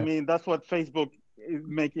 Yeah. I mean, that's what Facebook is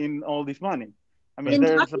making all this money. I mean,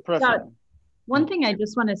 there's a precedent. One thing I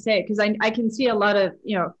just want to say, because I can see a lot of,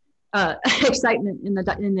 excitement in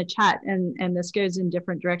the chat, and this goes in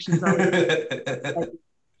different directions.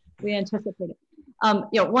 We anticipate it.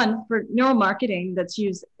 One, for neuromarketing that's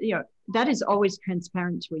used, that is always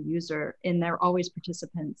transparent to a user, and they're always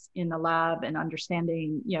participants in the lab and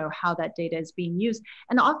understanding, how that data is being used.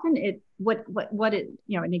 And often and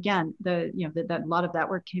again, that a lot of that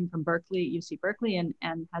work came from UC Berkeley,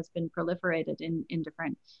 and has been proliferated in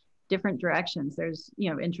different directions. There's,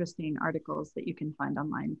 interesting articles that you can find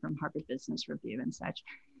online from Harvard Business Review and such.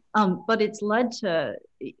 But it's led to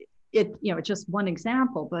it's just one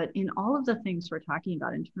example, but in all of the things we're talking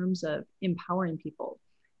about in terms of empowering people,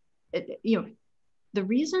 the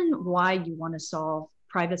reason why you want to solve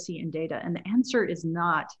privacy and data, and the answer is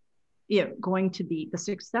not going to be the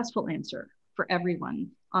successful answer for everyone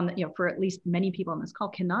for at least many people on this call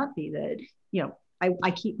cannot be that,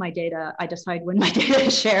 I keep my data, I decide when my data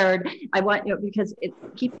is shared. I want, because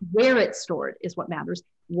where it's stored is what matters.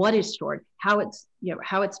 What is stored, how it's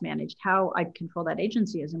managed, how I control that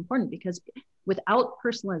agency is important, because without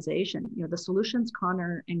personalization, the solutions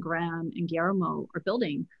Conor and Graeme and Guillermo are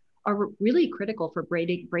building are really critical for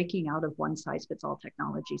breaking out of one size fits all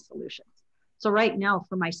technology solutions. So right now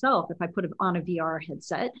for myself, if I put on a VR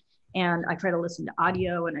headset and I try to listen to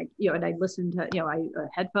audio, and I listen to, a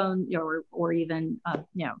headphone, or even,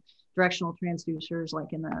 directional transducers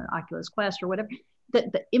like in the Oculus Quest or whatever,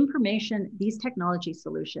 the information, these technology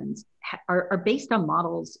solutions are based on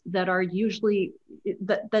models that are usually,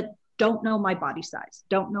 that don't know my body size,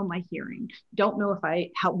 don't know my hearing, don't know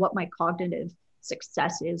what my cognitive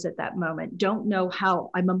success is at that moment, don't know how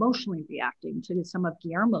I'm emotionally reacting to some of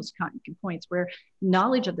Guillermo's points, where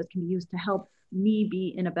knowledge of this can be used to help me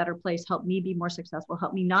be in a better place, help me be more successful,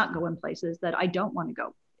 help me not go in places that I don't want to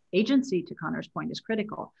go. Agency, to Conor's point, is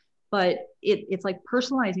critical, but it's like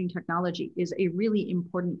personalizing technology is a really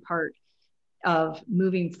important part of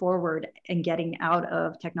moving forward and getting out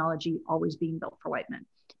of technology always being built for white men.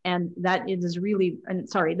 And that is really, and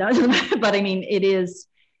sorry, but I mean, it is,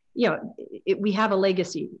 we have a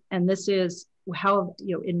legacy, and this is how,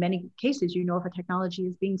 in many cases, if a technology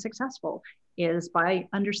is being successful is by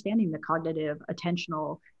understanding the cognitive,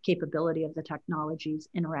 attentional capability of the technology's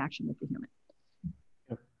interaction with the human.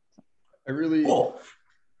 I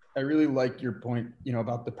really like your point,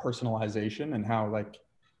 about the personalization and how, like,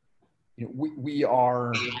 we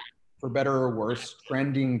are, for better or worse,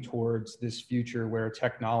 trending towards this future where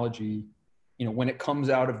technology, when it comes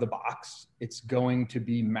out of the box, it's going to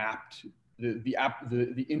be mapped. The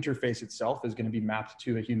interface itself is going to be mapped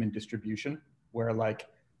to a human distribution, where like,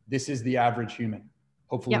 this is the average human.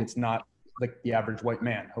 Hopefully It's not like the average white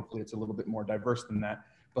man. Hopefully it's a little bit more diverse than that.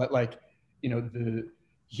 But like, the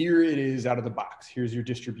here it is out of the box. Here's your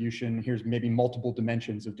distribution. Here's maybe multiple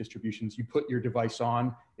dimensions of distributions. You put your device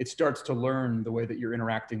on, it starts to learn the way that you're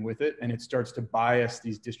interacting with it, and it starts to bias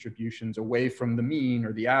these distributions away from the mean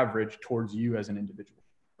or the average towards you as an individual,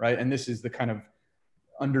 right? And this is the kind of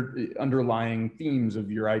underlying themes of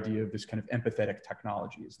your idea of this kind of empathetic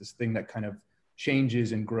technology, is this thing that kind of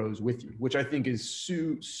changes and grows with you, which I think is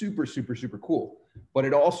super, super, super cool. But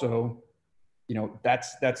it also, you know,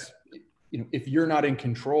 that's, you know, if you're not in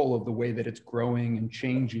control of the way that it's growing and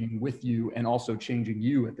changing with you and also changing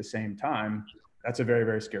you at the same time, that's a very,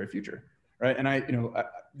 very scary future, right? And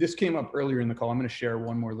this came up earlier in the call. I'm going to share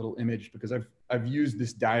one more little image because I've used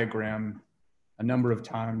this diagram a number of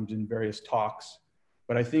times in various talks,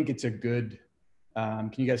 but I think it's a good,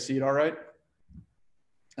 can you guys see it all right?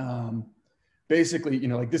 Basically, you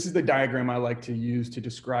know, like this is the diagram I like to use to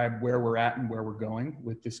describe where we're at and where we're going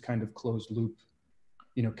with this kind of closed loop,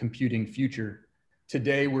 you know, computing future.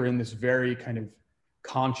 Today, we're in this very kind of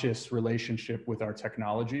conscious relationship with our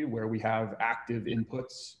technology where we have active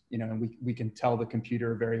inputs, you know, and we can tell the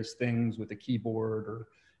computer various things with a keyboard or,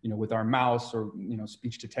 you know, with our mouse or, you know,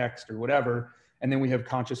 speech to text or whatever. And then we have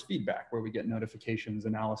conscious feedback where we get notifications,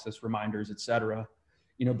 analysis, reminders, et cetera.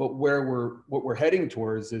 You know, but what we're heading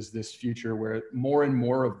towards is this future where more and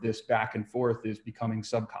more of this back and forth is becoming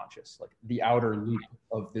subconscious, like the outer loop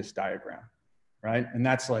of this diagram, right? And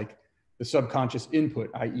that's like the subconscious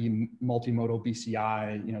input, i.e. multimodal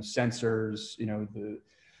BCI, you know, sensors, you know,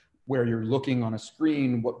 where you're looking on a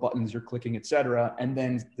screen, what buttons you're clicking, et cetera. And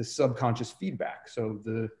then the subconscious feedback. So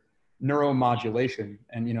the neuromodulation,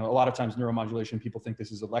 and, you know, a lot of times neuromodulation, people think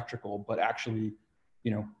this is electrical, but actually,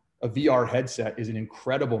 you know, a VR headset is an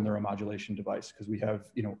incredible neuromodulation device because we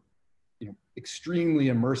have, you know, extremely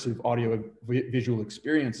immersive audio visual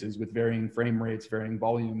experiences with varying frame rates, varying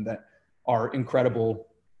volume that are incredible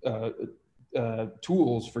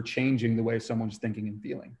tools for changing the way someone's thinking and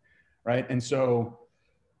feeling, right? And so,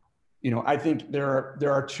 you know, I think there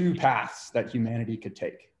are two paths that humanity could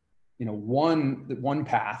take. You know, one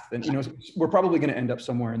path, and, you know, we're probably going to end up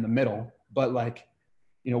somewhere in the middle, but like,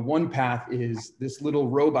 you know, one path is this little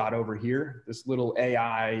robot over here, this little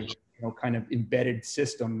AI, you know, kind of embedded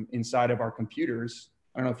system inside of our computers.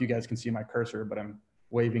 I don't know if you guys can see my cursor, but I'm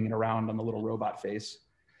waving it around on the little robot face.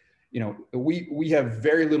 You know, we have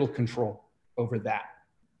very little control over that.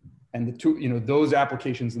 And you know, those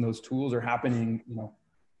applications and those tools are happening, you know,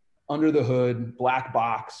 under the hood, black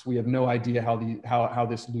box. We have no idea how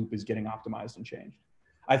this loop is getting optimized and changed.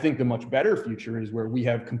 I think the much better future is where we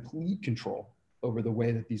have complete control over the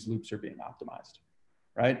way that these loops are being optimized,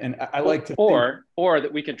 right? And I like to or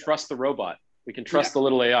that we can trust the robot. We can trust the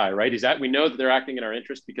little AI, right? We know that they're acting in our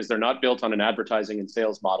interest because they're not built on an advertising and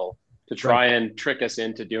sales model to try and trick us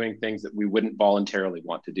into doing things that we wouldn't voluntarily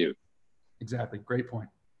want to do. Exactly, great point.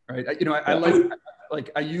 Right, you know,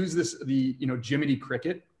 I use the you know, Jiminy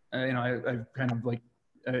Cricket. You know, I kind of like,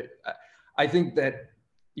 I think that,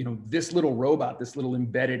 you know, this little robot, this little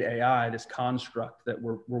embedded AI, this construct that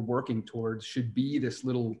we're working towards should be this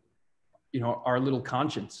little, you know, our little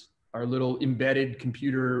conscience, our little embedded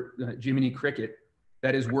computer, Jiminy Cricket,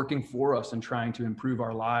 that is working for us and trying to improve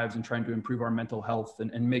our lives and trying to improve our mental health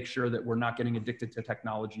and make sure that we're not getting addicted to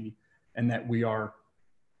technology and that we are,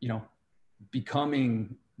 you know,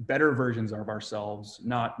 becoming better versions of ourselves,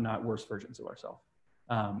 not worse versions of ourselves.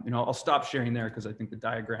 You know, I'll stop sharing there because I think the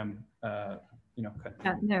diagram, you know,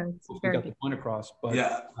 we got the point across. But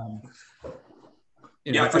yeah,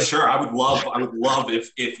 you know, yeah, for sure. I would love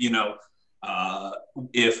if you know,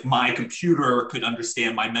 if my computer could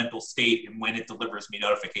understand my mental state and when it delivers me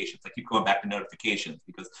notifications. I keep going back to notifications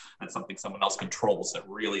because that's something someone else controls that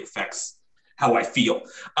really affects how I feel.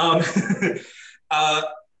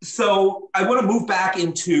 So I want to move back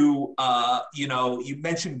into, you know, you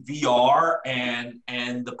mentioned VR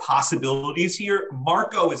and the possibilities here.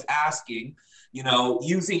 Marco is asking, you know,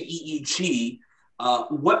 using EEG,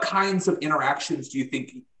 what kinds of interactions do you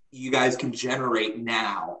think you guys can generate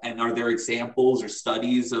now? And are there examples or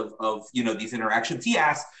studies of you know, these interactions? He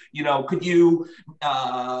asked, you know, could you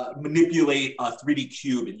manipulate a 3D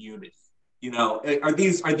cube in Unity? You know, are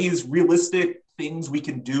these realistic things we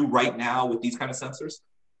can do right now with these kind of sensors?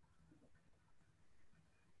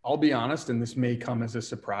 I'll be honest, and this may come as a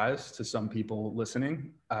surprise to some people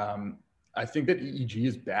listening. I think that EEG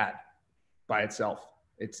is bad by itself.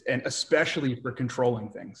 And especially for controlling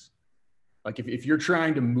things. Like if you're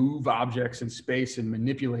trying to move objects in space and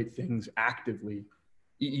manipulate things actively,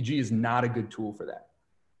 EEG is not a good tool for that.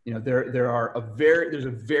 You know, there's a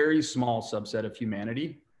very small subset of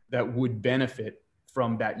humanity that would benefit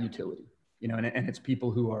from that utility. and it's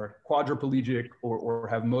people who are quadriplegic or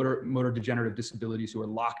have motor degenerative disabilities who are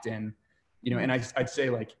locked in, and I'd say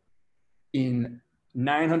like in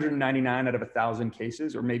 999 out of 1,000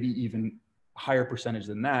 cases, or maybe even higher percentage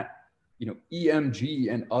than that,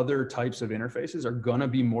 EMG and other types of interfaces are going to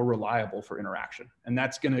be more reliable for interaction. And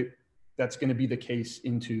that's going to be the case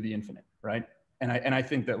into the infinite, right? And I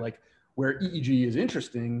think that like where EEG is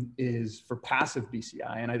interesting is for passive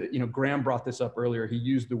BCI. And Graeme brought this up earlier. He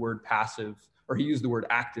used the word passive, or he used the word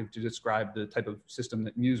active to describe the type of system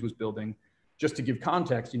that Muse was building. Just to give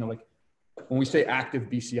context, like when we say active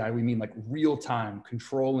BCI, we mean like real time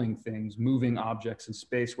controlling things, moving objects in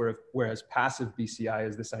space, whereas passive BCI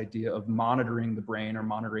is this idea of monitoring the brain or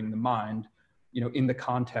monitoring the mind, in the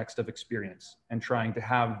context of experience, and trying to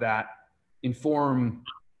have that inform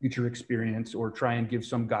future experience or try and give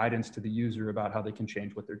some guidance to the user about how they can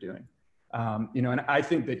change what they're doing. And I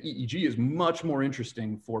think that EEG is much more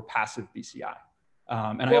interesting for passive BCI.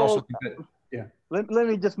 I also think that, yeah. Let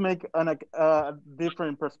me just make a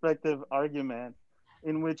different perspective argument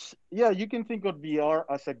in which, you can think of VR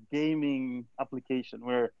as a gaming application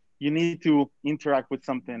where you need to interact with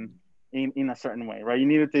something in a certain way, right? You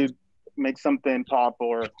needed to make something pop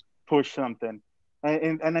or push something.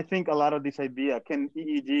 And I think a lot of this idea, can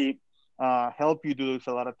EEG help you do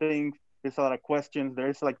a lot of things? There's a lot of questions.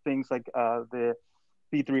 There's like things like the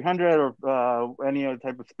P300 or any other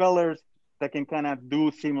type of spellers that can kind of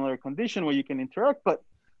do similar condition where you can interact. But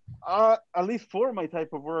at least for my type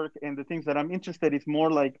of work and the things that I'm interested in, is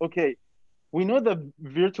more like, okay, we know that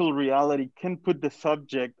virtual reality can put the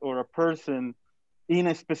subject or a person in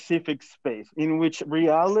a specific space in which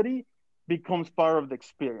reality becomes part of the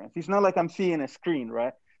experience. It's not like I'm seeing a screen,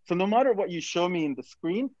 right? So no matter what you show me in the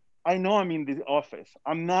screen, I know I'm in the office.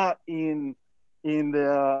 I'm not in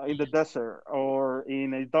the desert or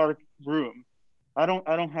in a dark room. I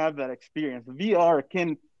don't have that experience. VR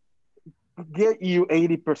can get you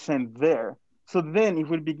 80% there. So then if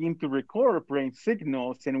we begin to record brain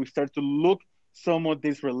signals and we start to look some of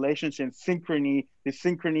these relationships, the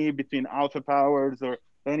synchrony between alpha powers or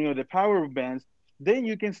any of the power bands, then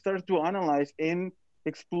you can start to analyze and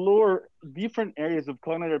explore different areas of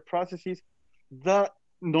cognitive processes that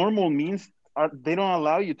normal means they don't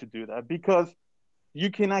allow you to do that because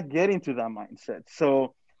you cannot get into that mindset.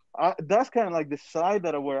 So that's kind of like the side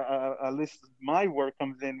that where at least my work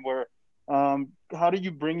comes in, where how do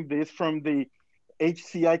you bring this from the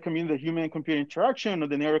HCI community, the human computer interaction, or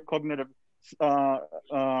the neurocognitive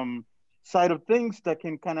side of things that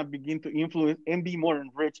can kind of begin to influence and be more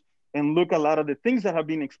enriched and look a lot of the things that have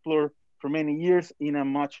been explored for many years in a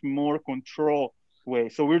much more controlled way.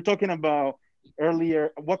 So we're talking about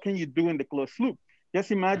earlier, what can you do in the closed loop?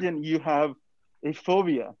 Just imagine you have a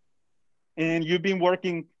phobia and you've been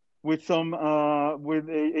working with some with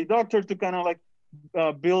a doctor to kind of like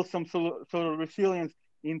build some sort of resilience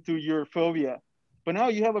into your phobia. But now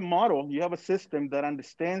you have a model, you have a system that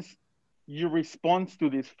understands your response to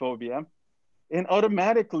this phobia, and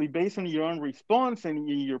automatically, based on your own response and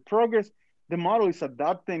your progress, the model is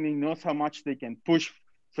adapting and knows how much they can push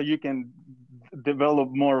so you can develop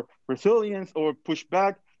more resilience, or push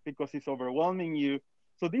back because it's overwhelming you.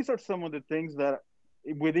 So these are some of the things that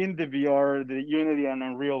within the VR, the Unity and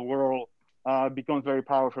Unreal world becomes very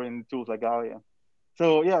powerful in tools like Gaia.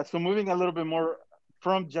 So yeah, so moving a little bit more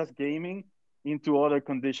from just gaming into other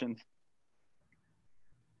conditions.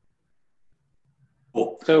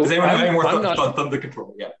 Cool. So does anyone have any more I'm thoughts not, on the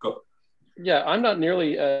control? Yeah, go. Yeah, I'm not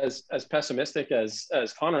nearly as pessimistic as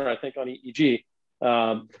Conor, I think, on EEG.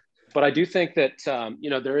 But I do think that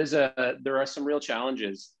there are some real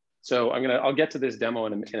challenges. So I'll get to this demo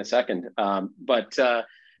in a second. But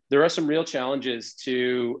there are some real challenges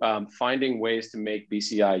to finding ways to make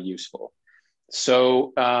BCI useful.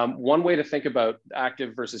 So one way to think about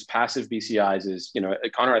active versus passive BCIs is,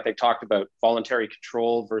 Conor, I think, talked about voluntary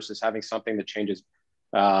control versus having something that changes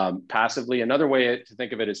passively. Another way to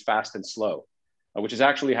think of it is fast and slow, which is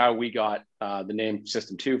actually how we got the name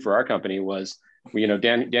System 2 for our company. Was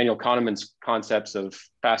Daniel Kahneman's concepts of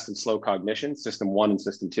fast and slow cognition, System 1 and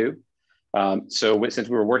System 2. So since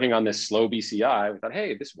we were working on this slow BCI, we thought,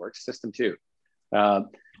 hey, this works, System 2.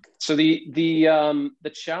 So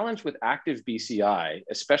the challenge with active BCI,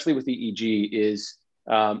 especially with EEG, is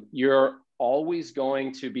you're always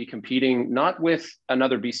going to be competing not with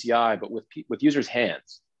another BCI, but with users'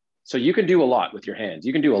 hands. So you can do a lot with your hands.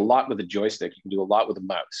 You can do a lot with a joystick. You can do a lot with a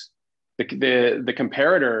mouse. The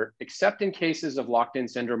comparator, except in cases of locked-in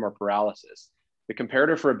syndrome or paralysis, the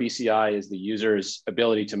comparator for a BCI is the user's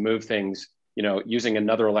ability to move things, using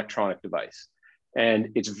another electronic device. And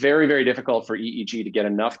it's very, very difficult for EEG to get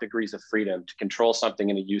enough degrees of freedom to control something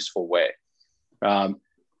in a useful way.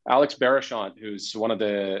 Alex Barachant, who's one of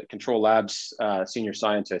the Control Labs senior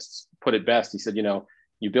scientists, put it best. He said, you know,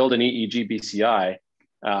 you build an EEG BCI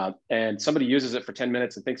and somebody uses it for 10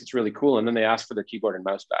 minutes and thinks it's really cool, and then they ask for their keyboard and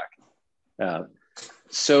mouse back.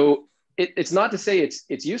 So it's not to say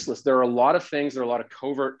it's useless. There are a lot of things, there are a lot of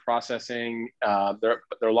covert processing, there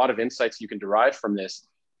are a lot of insights you can derive from this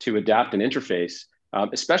to adapt an interface,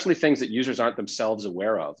 especially things that users aren't themselves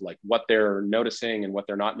aware of, like what they're noticing and what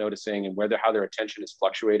they're not noticing, and how their attention is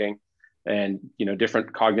fluctuating, and you know,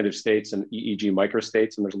 different cognitive states and EEG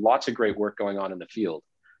microstates. And there's lots of great work going on in the field.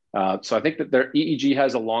 So I think that EEG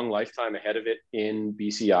has a long lifetime ahead of it in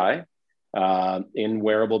BCI, in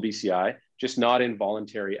wearable BCI, just not in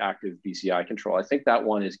voluntary active BCI control. I think that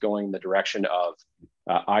one is going in the direction of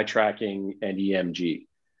eye tracking and EMG.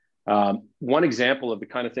 One example of the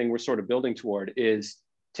kind of thing we're sort of building toward is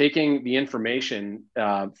taking the information,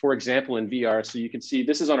 for example, in VR. So you can see,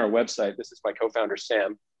 this is on our website. This is my co-founder,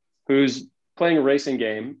 Sam, who's playing a racing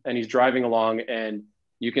game, and he's driving along, and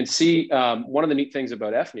you can see one of the neat things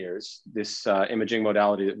about FNIRS, this imaging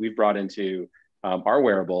modality that we've brought into our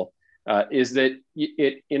wearable, is that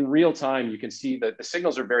in real time, you can see that the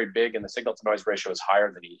signals are very big and the signal to noise ratio is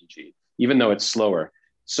higher than EEG, even though it's slower.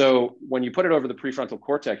 So when you put it over the prefrontal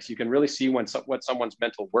cortex, you can really see what someone's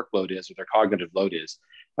mental workload is, or their cognitive load is.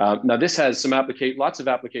 Now this has lots of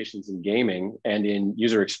applications in gaming and in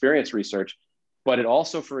user experience research, but it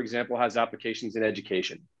also, for example, has applications in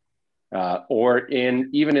education. Or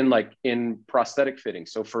even in prosthetic fitting.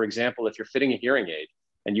 So for example, if you're fitting a hearing aid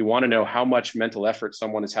and you want to know how much mental effort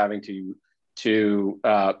someone is having to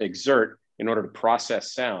exert in order to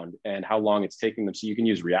process sound and how long it's taking them. So you can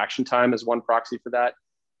use reaction time as one proxy for that.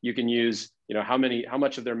 You can use, you know, how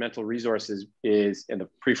much of their mental resources is in the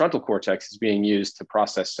prefrontal cortex is being used to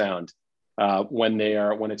process sound when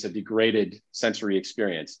it's a degraded sensory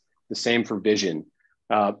experience. The same for vision.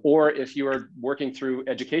 Or if you are working through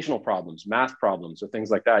educational problems, math problems, or things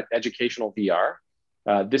like that, educational VR,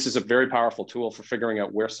 this is a very powerful tool for figuring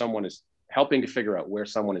out helping to figure out where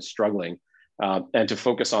someone is struggling, and to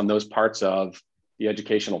focus on those parts of the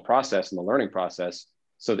educational process and the learning process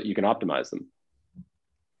so that you can optimize them.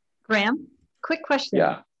 Graeme, quick question.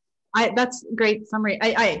 Yeah. That's a great summary.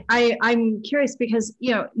 I'm curious because,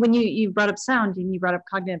 you know, when you brought up sound and you brought up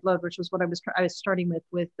cognitive load, which was what I was starting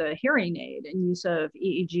with the hearing aid and use of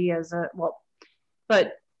EEG as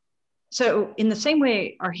but so in the same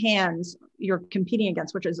way, our hands you're competing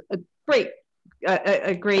against, which is a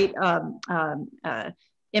great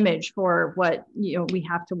image for what, you know, we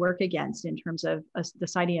have to work against in terms of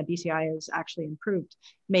deciding a BCI has actually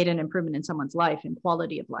made an improvement in someone's life and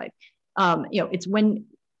quality of life. You know,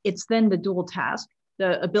 it's then the dual task,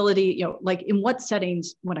 the ability, you know, like in what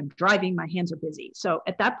settings when I'm driving, my hands are busy. So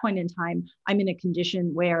at that point in time, I'm in a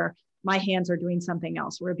condition where my hands are doing something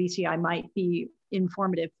else, where a BCI might be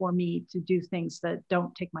informative for me to do things that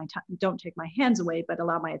don't take my hands away, but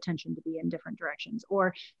allow my attention to be in different directions,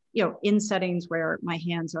 or, you know, in settings where my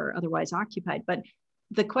hands are otherwise occupied. But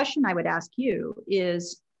the question I would ask you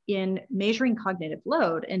is, in measuring cognitive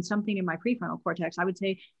load and something in my prefrontal cortex, I would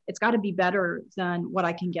say it's got to be better than what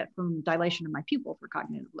I can get from dilation of my pupil for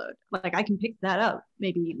cognitive load. Like I can pick that up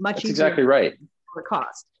maybe much That's easier. Exactly right. For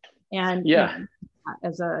cost. And yeah, you know,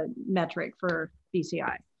 as a metric for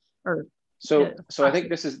BCI or. So I think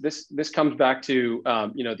this comes back to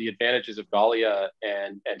you know, the advantages of Galia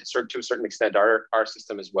and to a certain extent our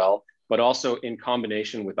system as well, but also in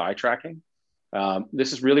combination with eye tracking.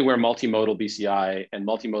 This is really where multimodal BCI and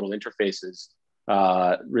multimodal interfaces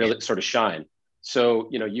really sort of shine. So,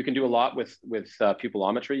 you know, you can do a lot with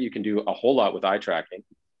pupillometry. You can do a whole lot with eye tracking.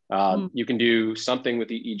 You can do something with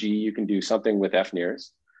EEG. You can do something with FNIRS.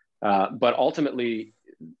 But ultimately,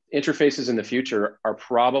 interfaces in the future are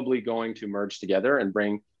probably going to merge together and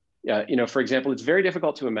bring, you know, for example, it's very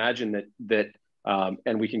difficult to imagine that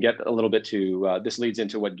and we can get a little bit to, this leads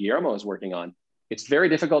into what Guillermo is working on. It's very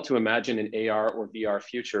difficult to imagine an AR or VR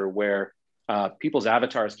future where people's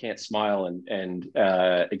avatars can't smile and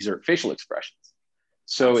exert facial expressions.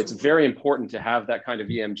 So It's very important to have that kind of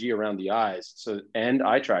EMG around the eyes and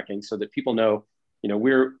eye tracking so that people know, you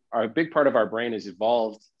know, a big part of our brain is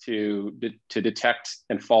evolved to detect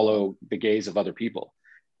and follow the gaze of other people.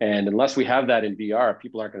 And unless we have that in VR,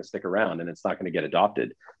 people aren't going to stick around and it's not going to get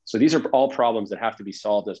adopted. So these are all problems that have to be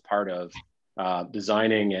solved as part of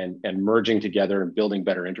designing and merging together and building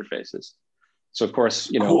better interfaces. So of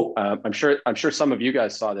course, you know, I'm sure some of you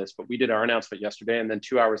guys saw this, but we did our announcement yesterday, and then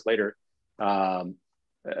 2 hours later,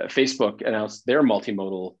 Facebook announced their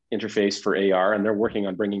multimodal interface for AR, and they're working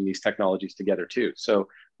on bringing these technologies together too. So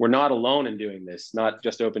we're not alone in doing this, not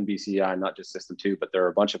just OpenBCI, not just System 2, but there are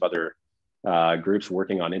a bunch of other groups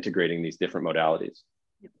working on integrating these different modalities.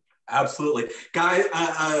 Absolutely, guys,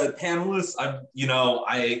 panelists.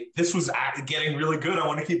 This was getting really good. I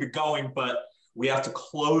want to keep it going, but we have to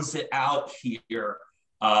close it out here.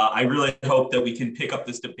 I really hope that we can pick up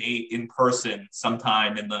this debate in person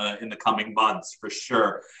sometime in the coming months for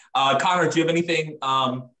sure. Conor, do you have anything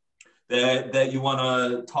that you want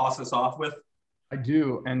to toss us off with? I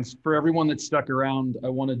do, and for everyone that stuck around, I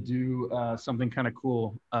want to do something kind of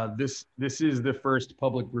cool. This is the first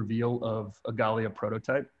public reveal of a Gallia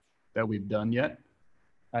prototype that we've done yet.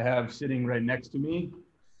 I have sitting right next to me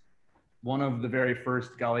one of the very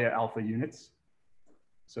first Gallia alpha units.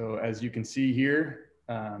 So as you can see here,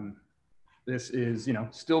 this is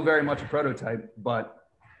still very much a prototype, but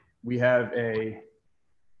we have a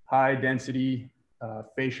high density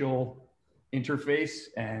facial interface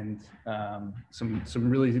and some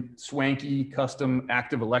really swanky custom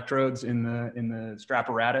active electrodes in the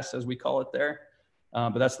strapparatus, as we call it there.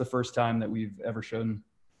 But that's the first time that we've ever shown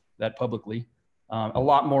that publicly. A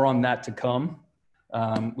lot more on that to come.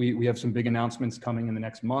 We have some big announcements coming in the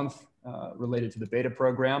next month related to the beta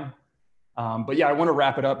program. But yeah, I want to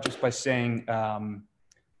wrap it up just by saying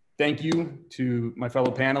thank you to my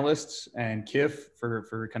fellow panelists and Kif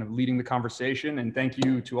for kind of leading the conversation. And thank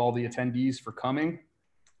you to all the attendees for coming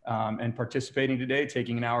and participating today,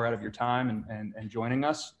 taking an hour out of your time and joining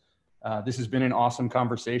us. This has been an awesome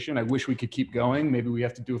conversation. I wish we could keep going. Maybe we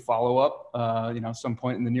have to do a follow-up, some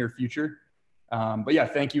point in the near future. But yeah,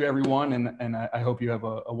 thank you everyone. And I hope you have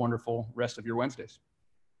a wonderful rest of your Wednesdays.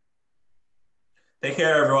 Take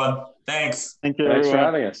care, everyone. Thanks. Thank you, Thanks everyone. for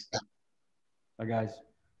having us. Bye, guys.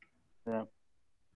 Yeah.